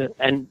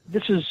and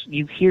this is,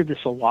 you hear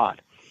this a lot,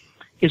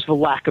 is the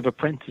lack of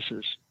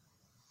apprentices.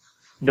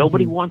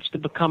 Nobody wants to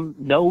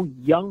no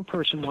young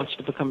person wants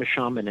to become a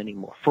shaman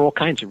anymore for all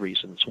kinds of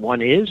reasons.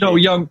 One is no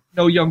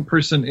young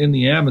person in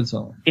the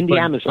Amazon.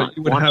 Amazon, but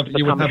you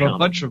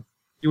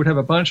would have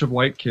a bunch of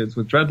white kids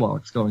with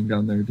dreadlocks going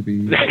down there to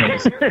be.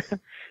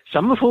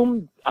 Some of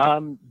whom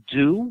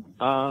do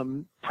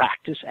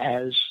practice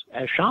as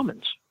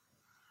shamans.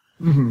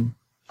 Mm-hmm.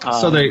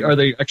 So are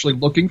they actually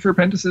looking for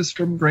apprentices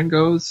from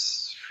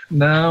gringos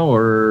now,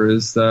 or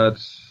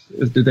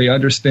do they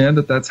understand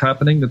that that's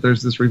happening, that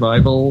there's this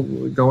revival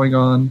going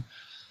on?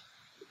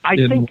 I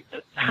think,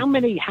 how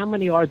many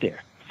are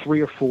there?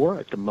 3 or 4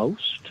 at the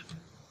most?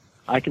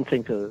 I can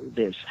think of,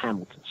 there's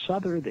Hamilton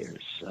Souther,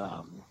 there's, there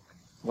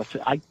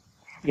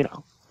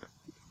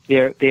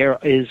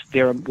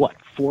are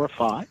 4 or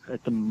 5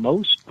 at the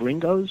most,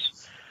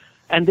 gringos?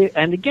 And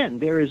again,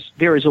 there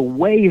is a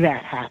way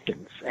that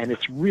happens, and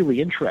it's really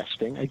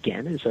interesting,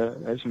 again, as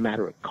a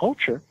matter of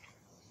culture.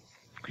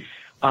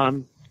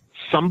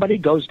 Somebody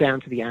goes down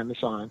to the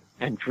Amazon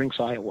and drinks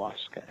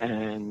ayahuasca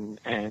and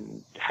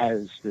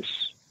has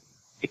this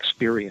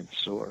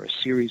experience or a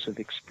series of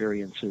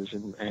experiences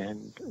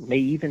and may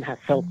even have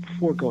felt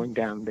before going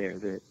down there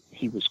that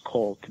he was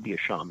called to be a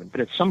shaman.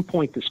 But at some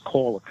point this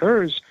call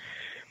occurs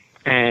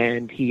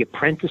and he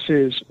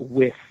apprentices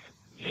with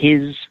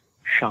his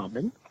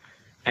shaman,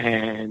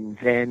 and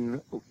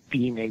then,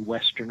 being a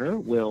Westerner,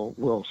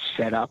 will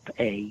set up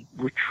a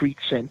retreat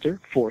center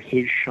for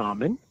his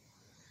shaman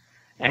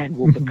and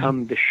will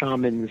become the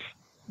shaman's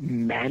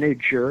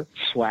manager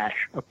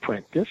 /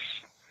 apprentice.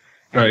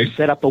 Right. And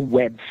set up a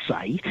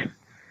website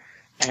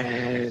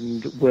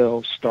and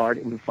will start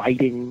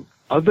inviting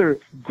other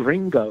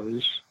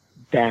gringos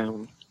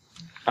down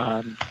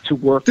to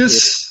work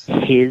with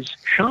his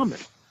shaman.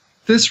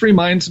 This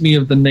reminds me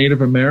of the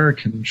Native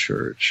American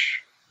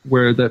church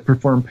that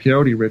performed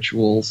peyote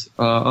rituals.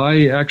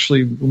 I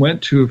actually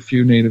went to a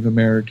few Native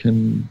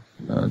American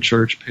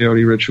church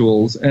peyote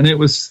rituals, and it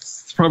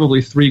was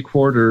probably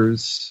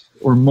 3/4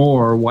 or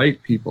more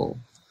white people.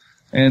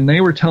 And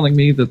they were telling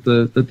me that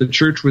the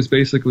church was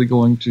basically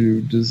going to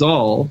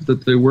dissolve,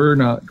 that there were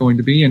not going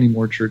to be any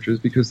more churches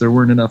because there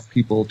weren't enough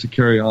people to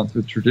carry on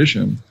the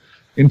tradition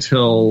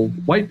until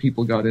white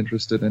people got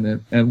interested in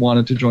it and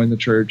wanted to join the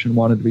church and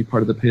wanted to be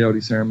part of the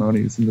peyote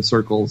ceremonies and the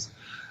circles.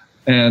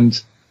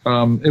 And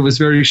it was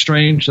very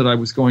strange that I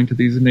was going to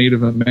these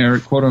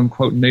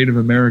quote-unquote Native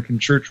American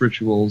church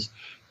rituals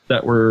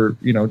that were,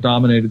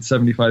 dominated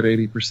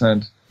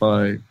 75-80%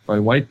 by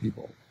white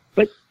people.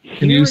 But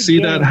can you see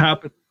that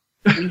happen?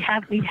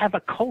 we have a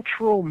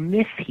cultural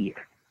myth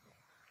here.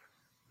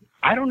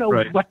 I don't know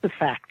what the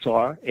facts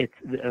are.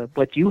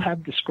 What you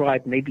have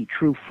described may be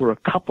true for a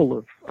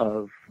couple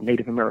of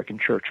Native American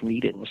church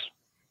meetings.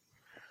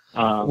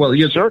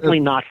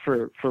 Certainly not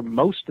for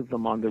most of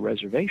them on the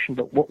reservation,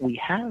 but what we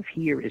have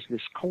here is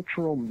this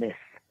cultural myth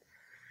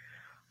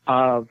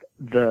of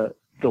the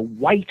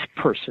white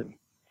person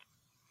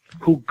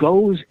who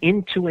goes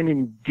into an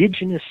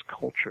indigenous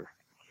culture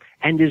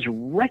and is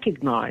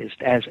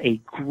recognized as a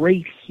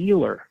great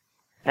healer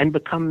and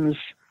becomes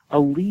a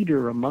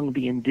leader among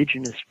the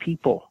indigenous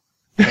people.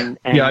 And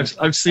yeah,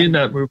 I've seen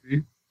that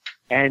movie.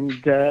 And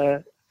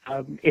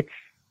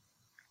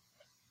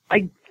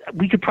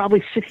we could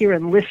probably sit here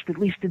and list at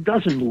least a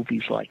dozen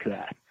movies like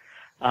that.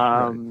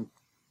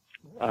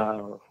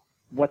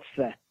 What's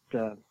that?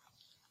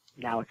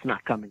 Now it's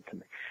not coming to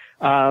me.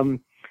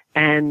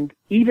 And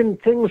even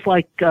things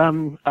like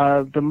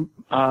the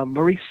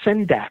Maurice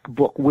Sendak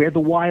book, Where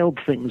the Wild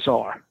Things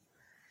Are.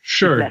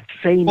 Sure. That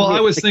same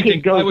well,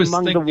 kid goes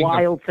among the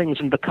wild things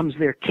and becomes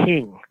their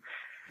king.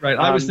 Right.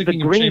 I was thinking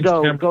the of James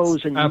gringo Cameron's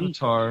goes and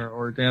Avatar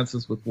or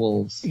Dances with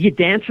Wolves. He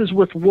Dances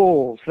with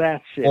Wolves.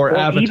 That's it. Or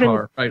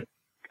Avatar. Right.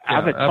 Yeah,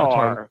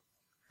 Avatar.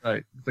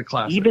 Right. The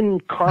classic. Even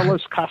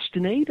Carlos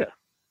Castaneda.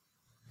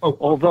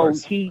 Although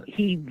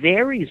he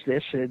varies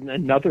this in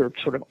another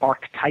sort of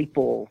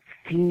archetypal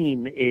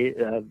theme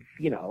of,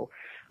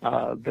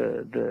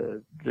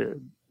 the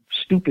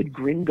stupid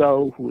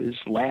gringo who is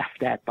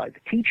laughed at by the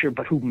teacher,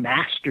 but who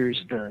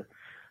masters the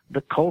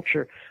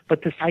culture.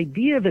 But this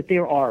idea that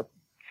there are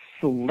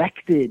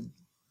selected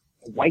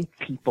white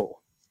people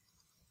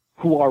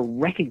who are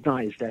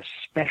recognized as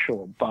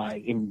special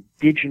by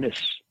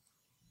indigenous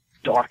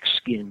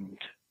dark-skinned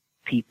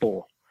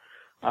people,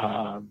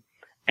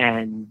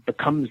 and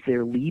becomes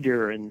their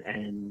leader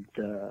and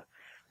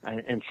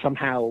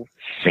somehow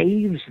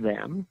saves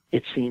them,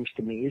 it seems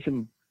to me, is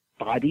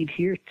embodied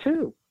here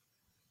too.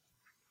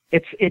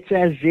 It's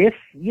as if,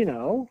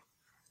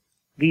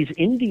 these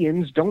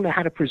Indians don't know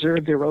how to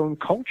preserve their own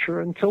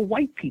culture until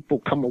white people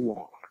come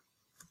along.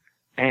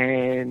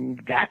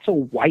 And that's a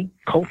white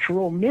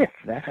cultural myth.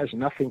 That has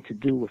nothing to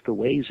do with the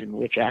ways in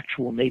which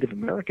actual Native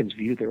Americans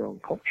view their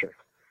own culture.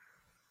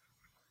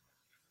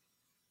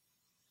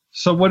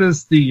 So what do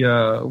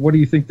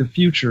you think the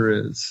future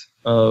is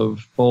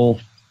of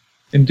both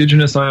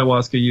indigenous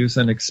ayahuasca use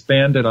and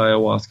expanded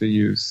ayahuasca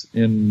use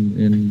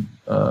in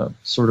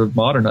sort of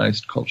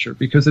modernized culture?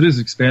 Because it is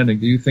expanding.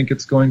 Do you think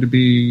it's going to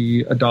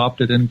be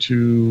adopted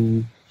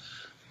into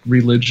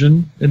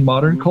religion in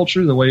modern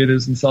culture the way it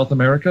is in South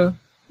America?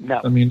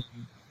 No. I mean,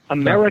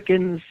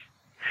 Americans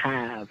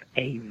have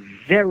a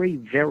very,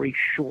 very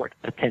short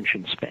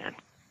attention span.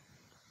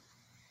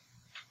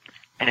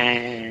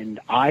 And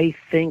I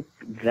think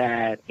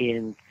that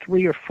in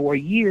 3 or 4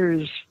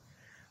 years,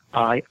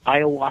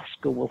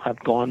 ayahuasca will have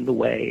gone the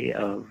way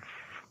of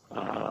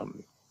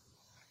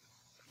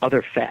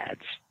other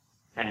fads.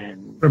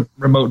 And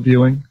remote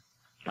viewing?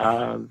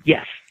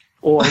 Yes.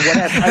 Or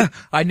whatever.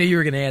 I knew you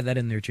were going to add that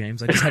in there,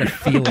 James. I just had a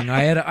feeling.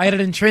 I had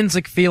an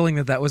intrinsic feeling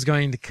that was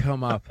going to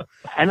come up.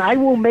 And I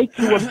will make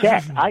you a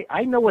bet.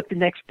 I know what the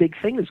next big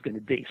thing is going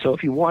to be. So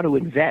if you want to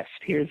invest,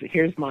 here's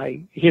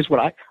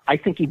what I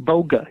think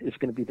Iboga is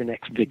going to be the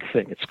next big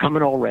thing. It's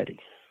coming already.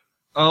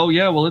 Oh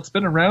yeah, well it's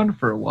been around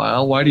for a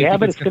while. Why do you? Yeah,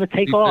 think but it's going to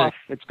take off.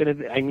 It's going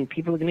to. I mean,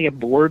 people are going to get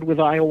bored with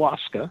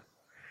ayahuasca.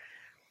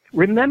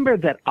 Remember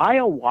that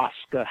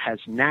ayahuasca has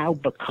now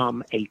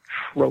become a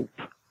trope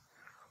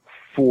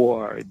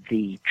for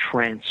the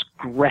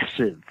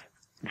transgressive,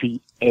 the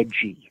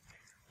edgy,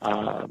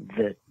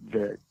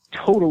 the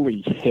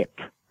totally hip.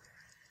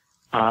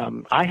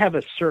 I have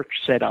a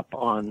search set up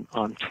on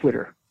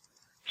Twitter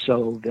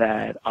so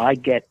that I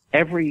get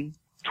every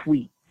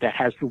tweet that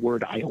has the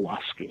word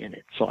ayahuasca in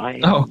it. So I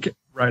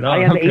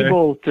am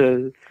able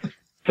to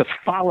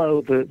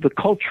follow the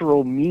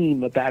cultural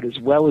meme about as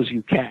well as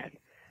you can.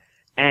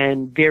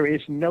 And there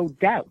is no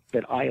doubt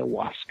that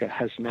ayahuasca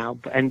has now,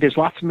 and there's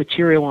lots of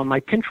material on my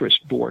Pinterest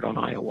board on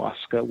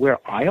ayahuasca, where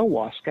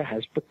ayahuasca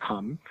has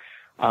become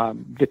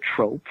the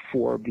trope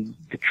for the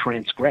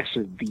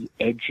transgressive, the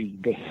edgy,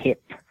 the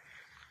hip.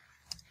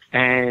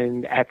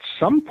 And at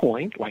some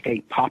point, like a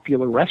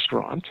popular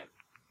restaurant,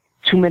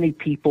 too many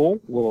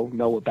people will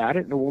know about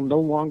it and it will no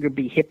longer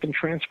be hip and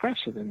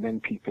transgressive, and then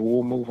people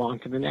will move on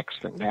to the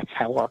next thing. That's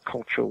how our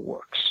culture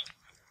works.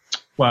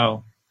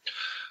 Wow.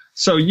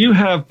 So you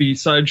have,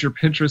 besides your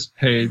Pinterest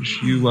page,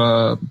 you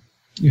have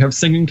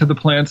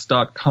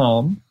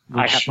singingtotheplants.com.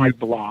 I have my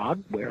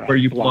blog where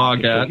you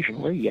blog at.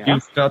 Yeah.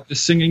 You've got the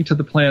Singing to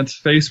the Plants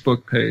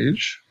Facebook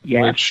page,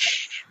 yes.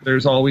 Which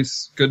there's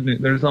always good news.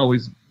 There's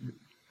always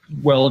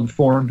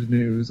well-informed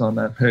news on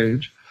that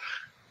page.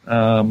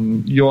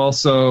 You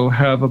also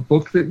have a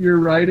book that you're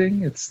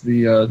writing. It's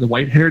the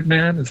White-Haired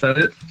Man. Is that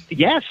it?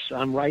 Yes,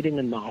 I'm writing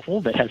a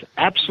novel that has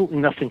absolutely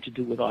nothing to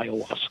do with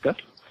ayahuasca.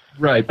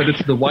 Right, but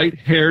it's the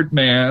White-Haired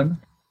Man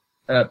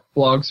at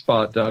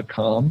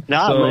blogspot.com.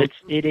 No,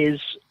 it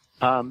is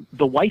the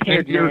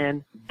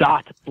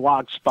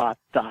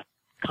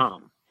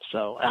whitehairedman.blogspot.com.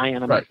 So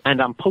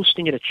and I'm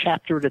posting it a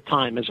chapter at a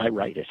time as I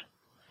write it.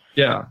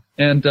 Yeah,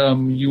 and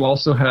you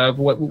also have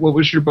what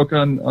was your book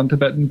on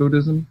Tibetan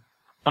Buddhism?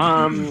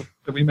 That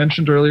we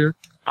mentioned earlier.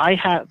 I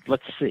have.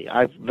 Let's see.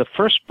 The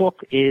first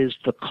book is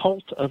The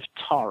Cult of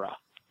Tara.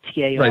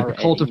 Tara. Right, The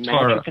Cult of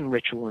Tara. Magic and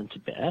Ritual in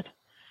Tibet.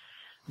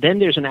 Then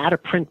there's an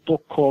out-of-print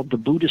book called The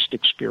Buddhist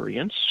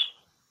Experience.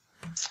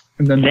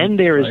 And then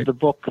there is the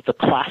book, The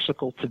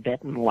Classical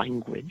Tibetan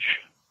Language.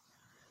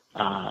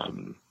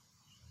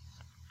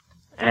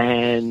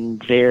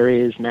 And there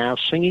is now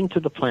Singing to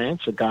the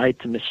Plants, A Guide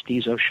to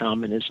Mestizo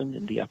Shamanism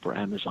in the Upper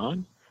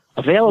Amazon.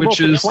 Available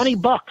for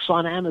 $20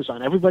 on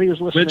Amazon. Everybody who's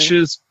listening. Which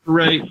is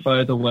great,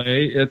 by the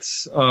way.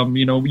 It's,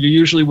 you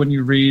usually when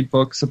you read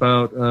books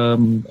about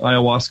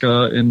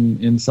ayahuasca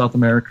in South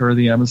America or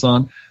the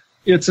Amazon,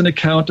 it's an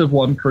account of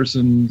one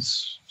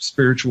person's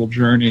spiritual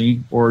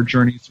journey or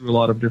journey through a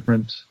lot of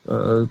different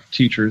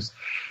teachers.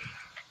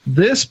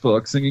 This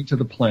book, Singing to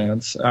the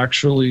Plants,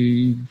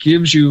 actually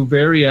gives you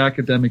very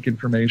academic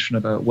information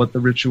about what the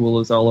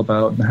ritual is all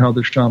about and how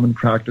the shaman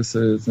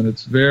practices, and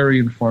it's very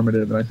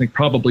informative, and I think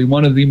probably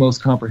one of the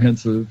most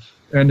comprehensive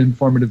and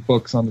informative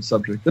books on the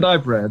subject that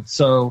I've read.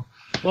 So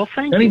Well,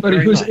 thank Anybody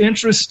you very who's much.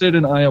 interested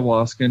in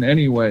ayahuasca in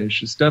any way,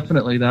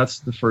 that's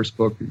the first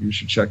book that you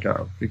should check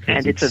out. Because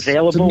And it's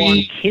available to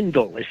me, on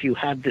Kindle if you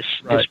have this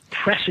Right.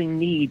 pressing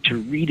need to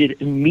read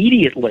it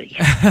immediately.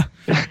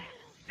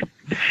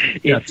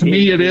 Yeah, to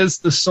me, it is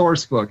the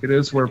source book. It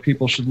is where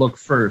people should look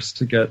first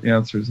to get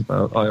answers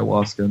about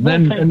ayahuasca, and Well,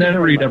 then thank you very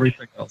read much.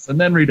 everything else. And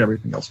then read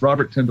everything else.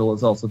 Robert Tyndall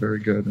is also very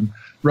good, and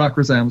Rock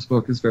Razam's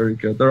book is very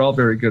good. They're all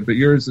very good, but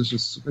yours is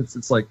just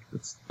it's like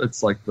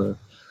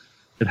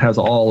it has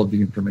all of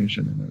the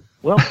information in it.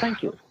 Well,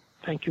 thank you.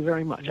 Thank you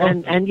very much.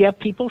 And yeah,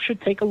 people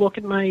should take a look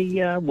at my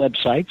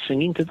website,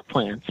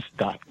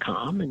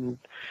 singingtotheplants.com, and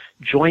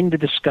join the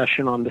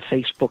discussion on the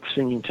Facebook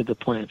Singing to the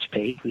Plants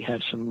page. We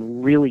have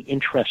some really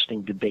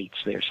interesting debates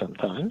there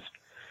sometimes.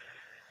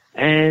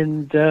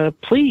 And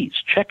please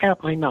check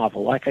out my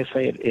novel. Like I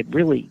say,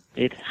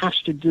 it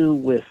has to do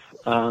with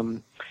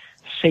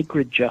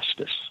sacred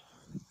justice.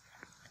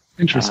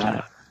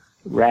 Interesting.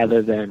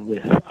 Rather than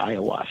with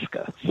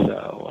ayahuasca.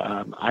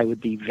 So I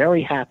would be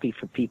very happy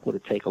for people to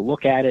take a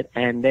look at it.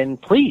 And then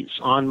please,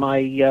 on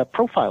my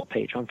profile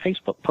page on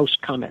Facebook,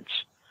 post comments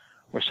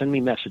or send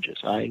me messages.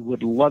 I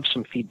would love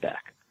some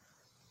feedback.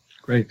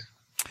 Great.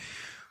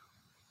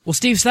 Well,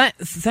 Steve,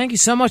 thank you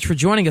so much for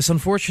joining us.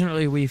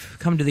 Unfortunately, we've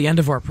come to the end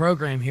of our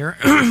program here.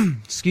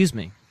 Excuse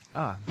me.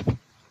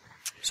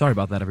 Sorry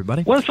about that,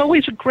 everybody. Well, it's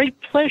always a great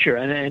pleasure,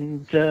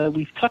 and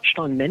we've touched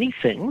on many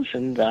things,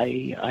 and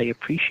I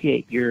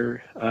appreciate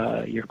your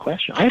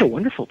question. I had a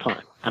wonderful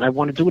time, and I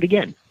want to do it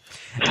again.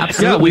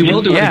 Absolutely. Yeah, we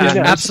will do it again.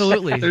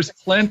 Absolutely. There's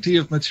plenty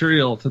of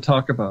material to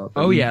talk about.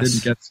 That we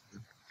didn't get to.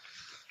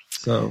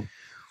 So,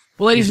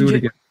 well, ladies we'll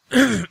and do it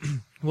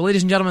again. Well,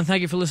 ladies and gentlemen,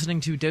 thank you for listening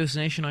to Dose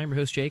Nation. I'm your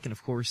host, Jake, and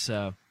of course,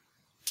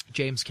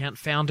 James Kent,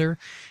 founder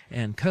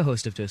and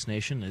co-host of Dose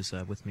Nation, is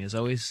with me as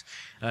always.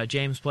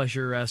 James,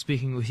 pleasure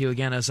speaking with you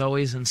again as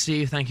always. And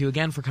Steve, thank you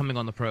again for coming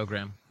on the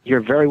program. You're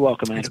very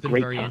welcome. I had It's a been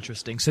great very time.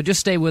 interesting. So just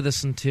stay with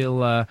us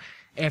until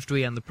after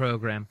we end the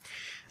program.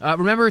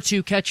 Remember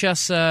to catch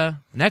us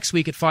next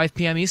week at 5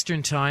 p.m.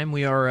 Eastern Time.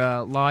 We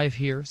are live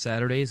here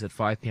Saturdays at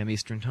 5 p.m.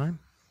 Eastern Time.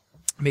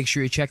 Make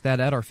sure you check that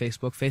out, our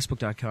Facebook,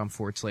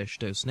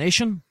 facebook.com/Dose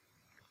Nation.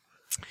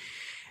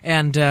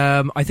 And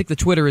I think the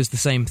Twitter is the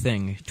same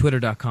thing,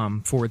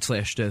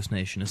 twitter.com/Dose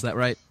Nation. Is that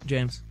right,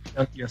 James?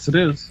 Yes, it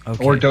is.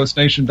 Okay. Or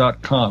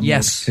dosenation.com.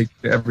 Yes. It'll take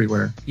you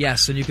everywhere.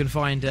 Yes, and you can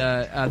find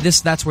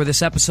that's where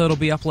this episode will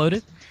be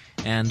uploaded,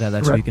 and that's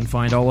where Correct. you can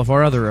find all of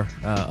our other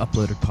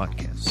uploaded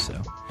podcasts. So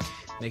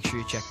make sure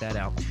you check that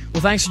out.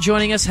 Well, thanks for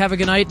joining us. Have a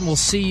good night, and we'll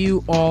see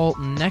you all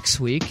next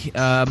week.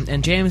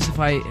 And James, if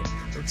I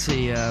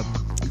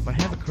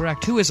have it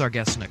correct, who is our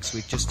guest next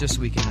week? Just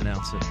so we can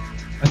announce it.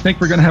 I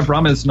think we're going to have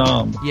Ramez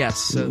Nam.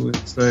 Yes. Who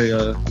is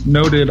a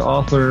noted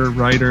author,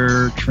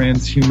 writer,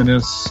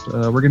 transhumanist.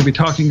 We're going to be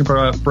talking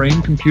about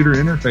brain-computer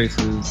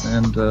interfaces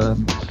and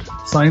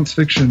science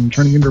fiction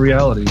turning into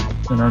reality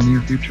in our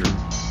near future.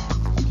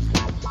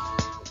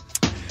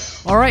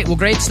 All right. Well,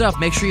 great stuff.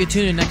 Make sure you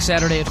tune in next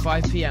Saturday at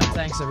 5 p.m.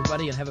 Thanks,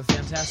 everybody, and have a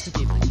fantastic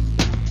evening.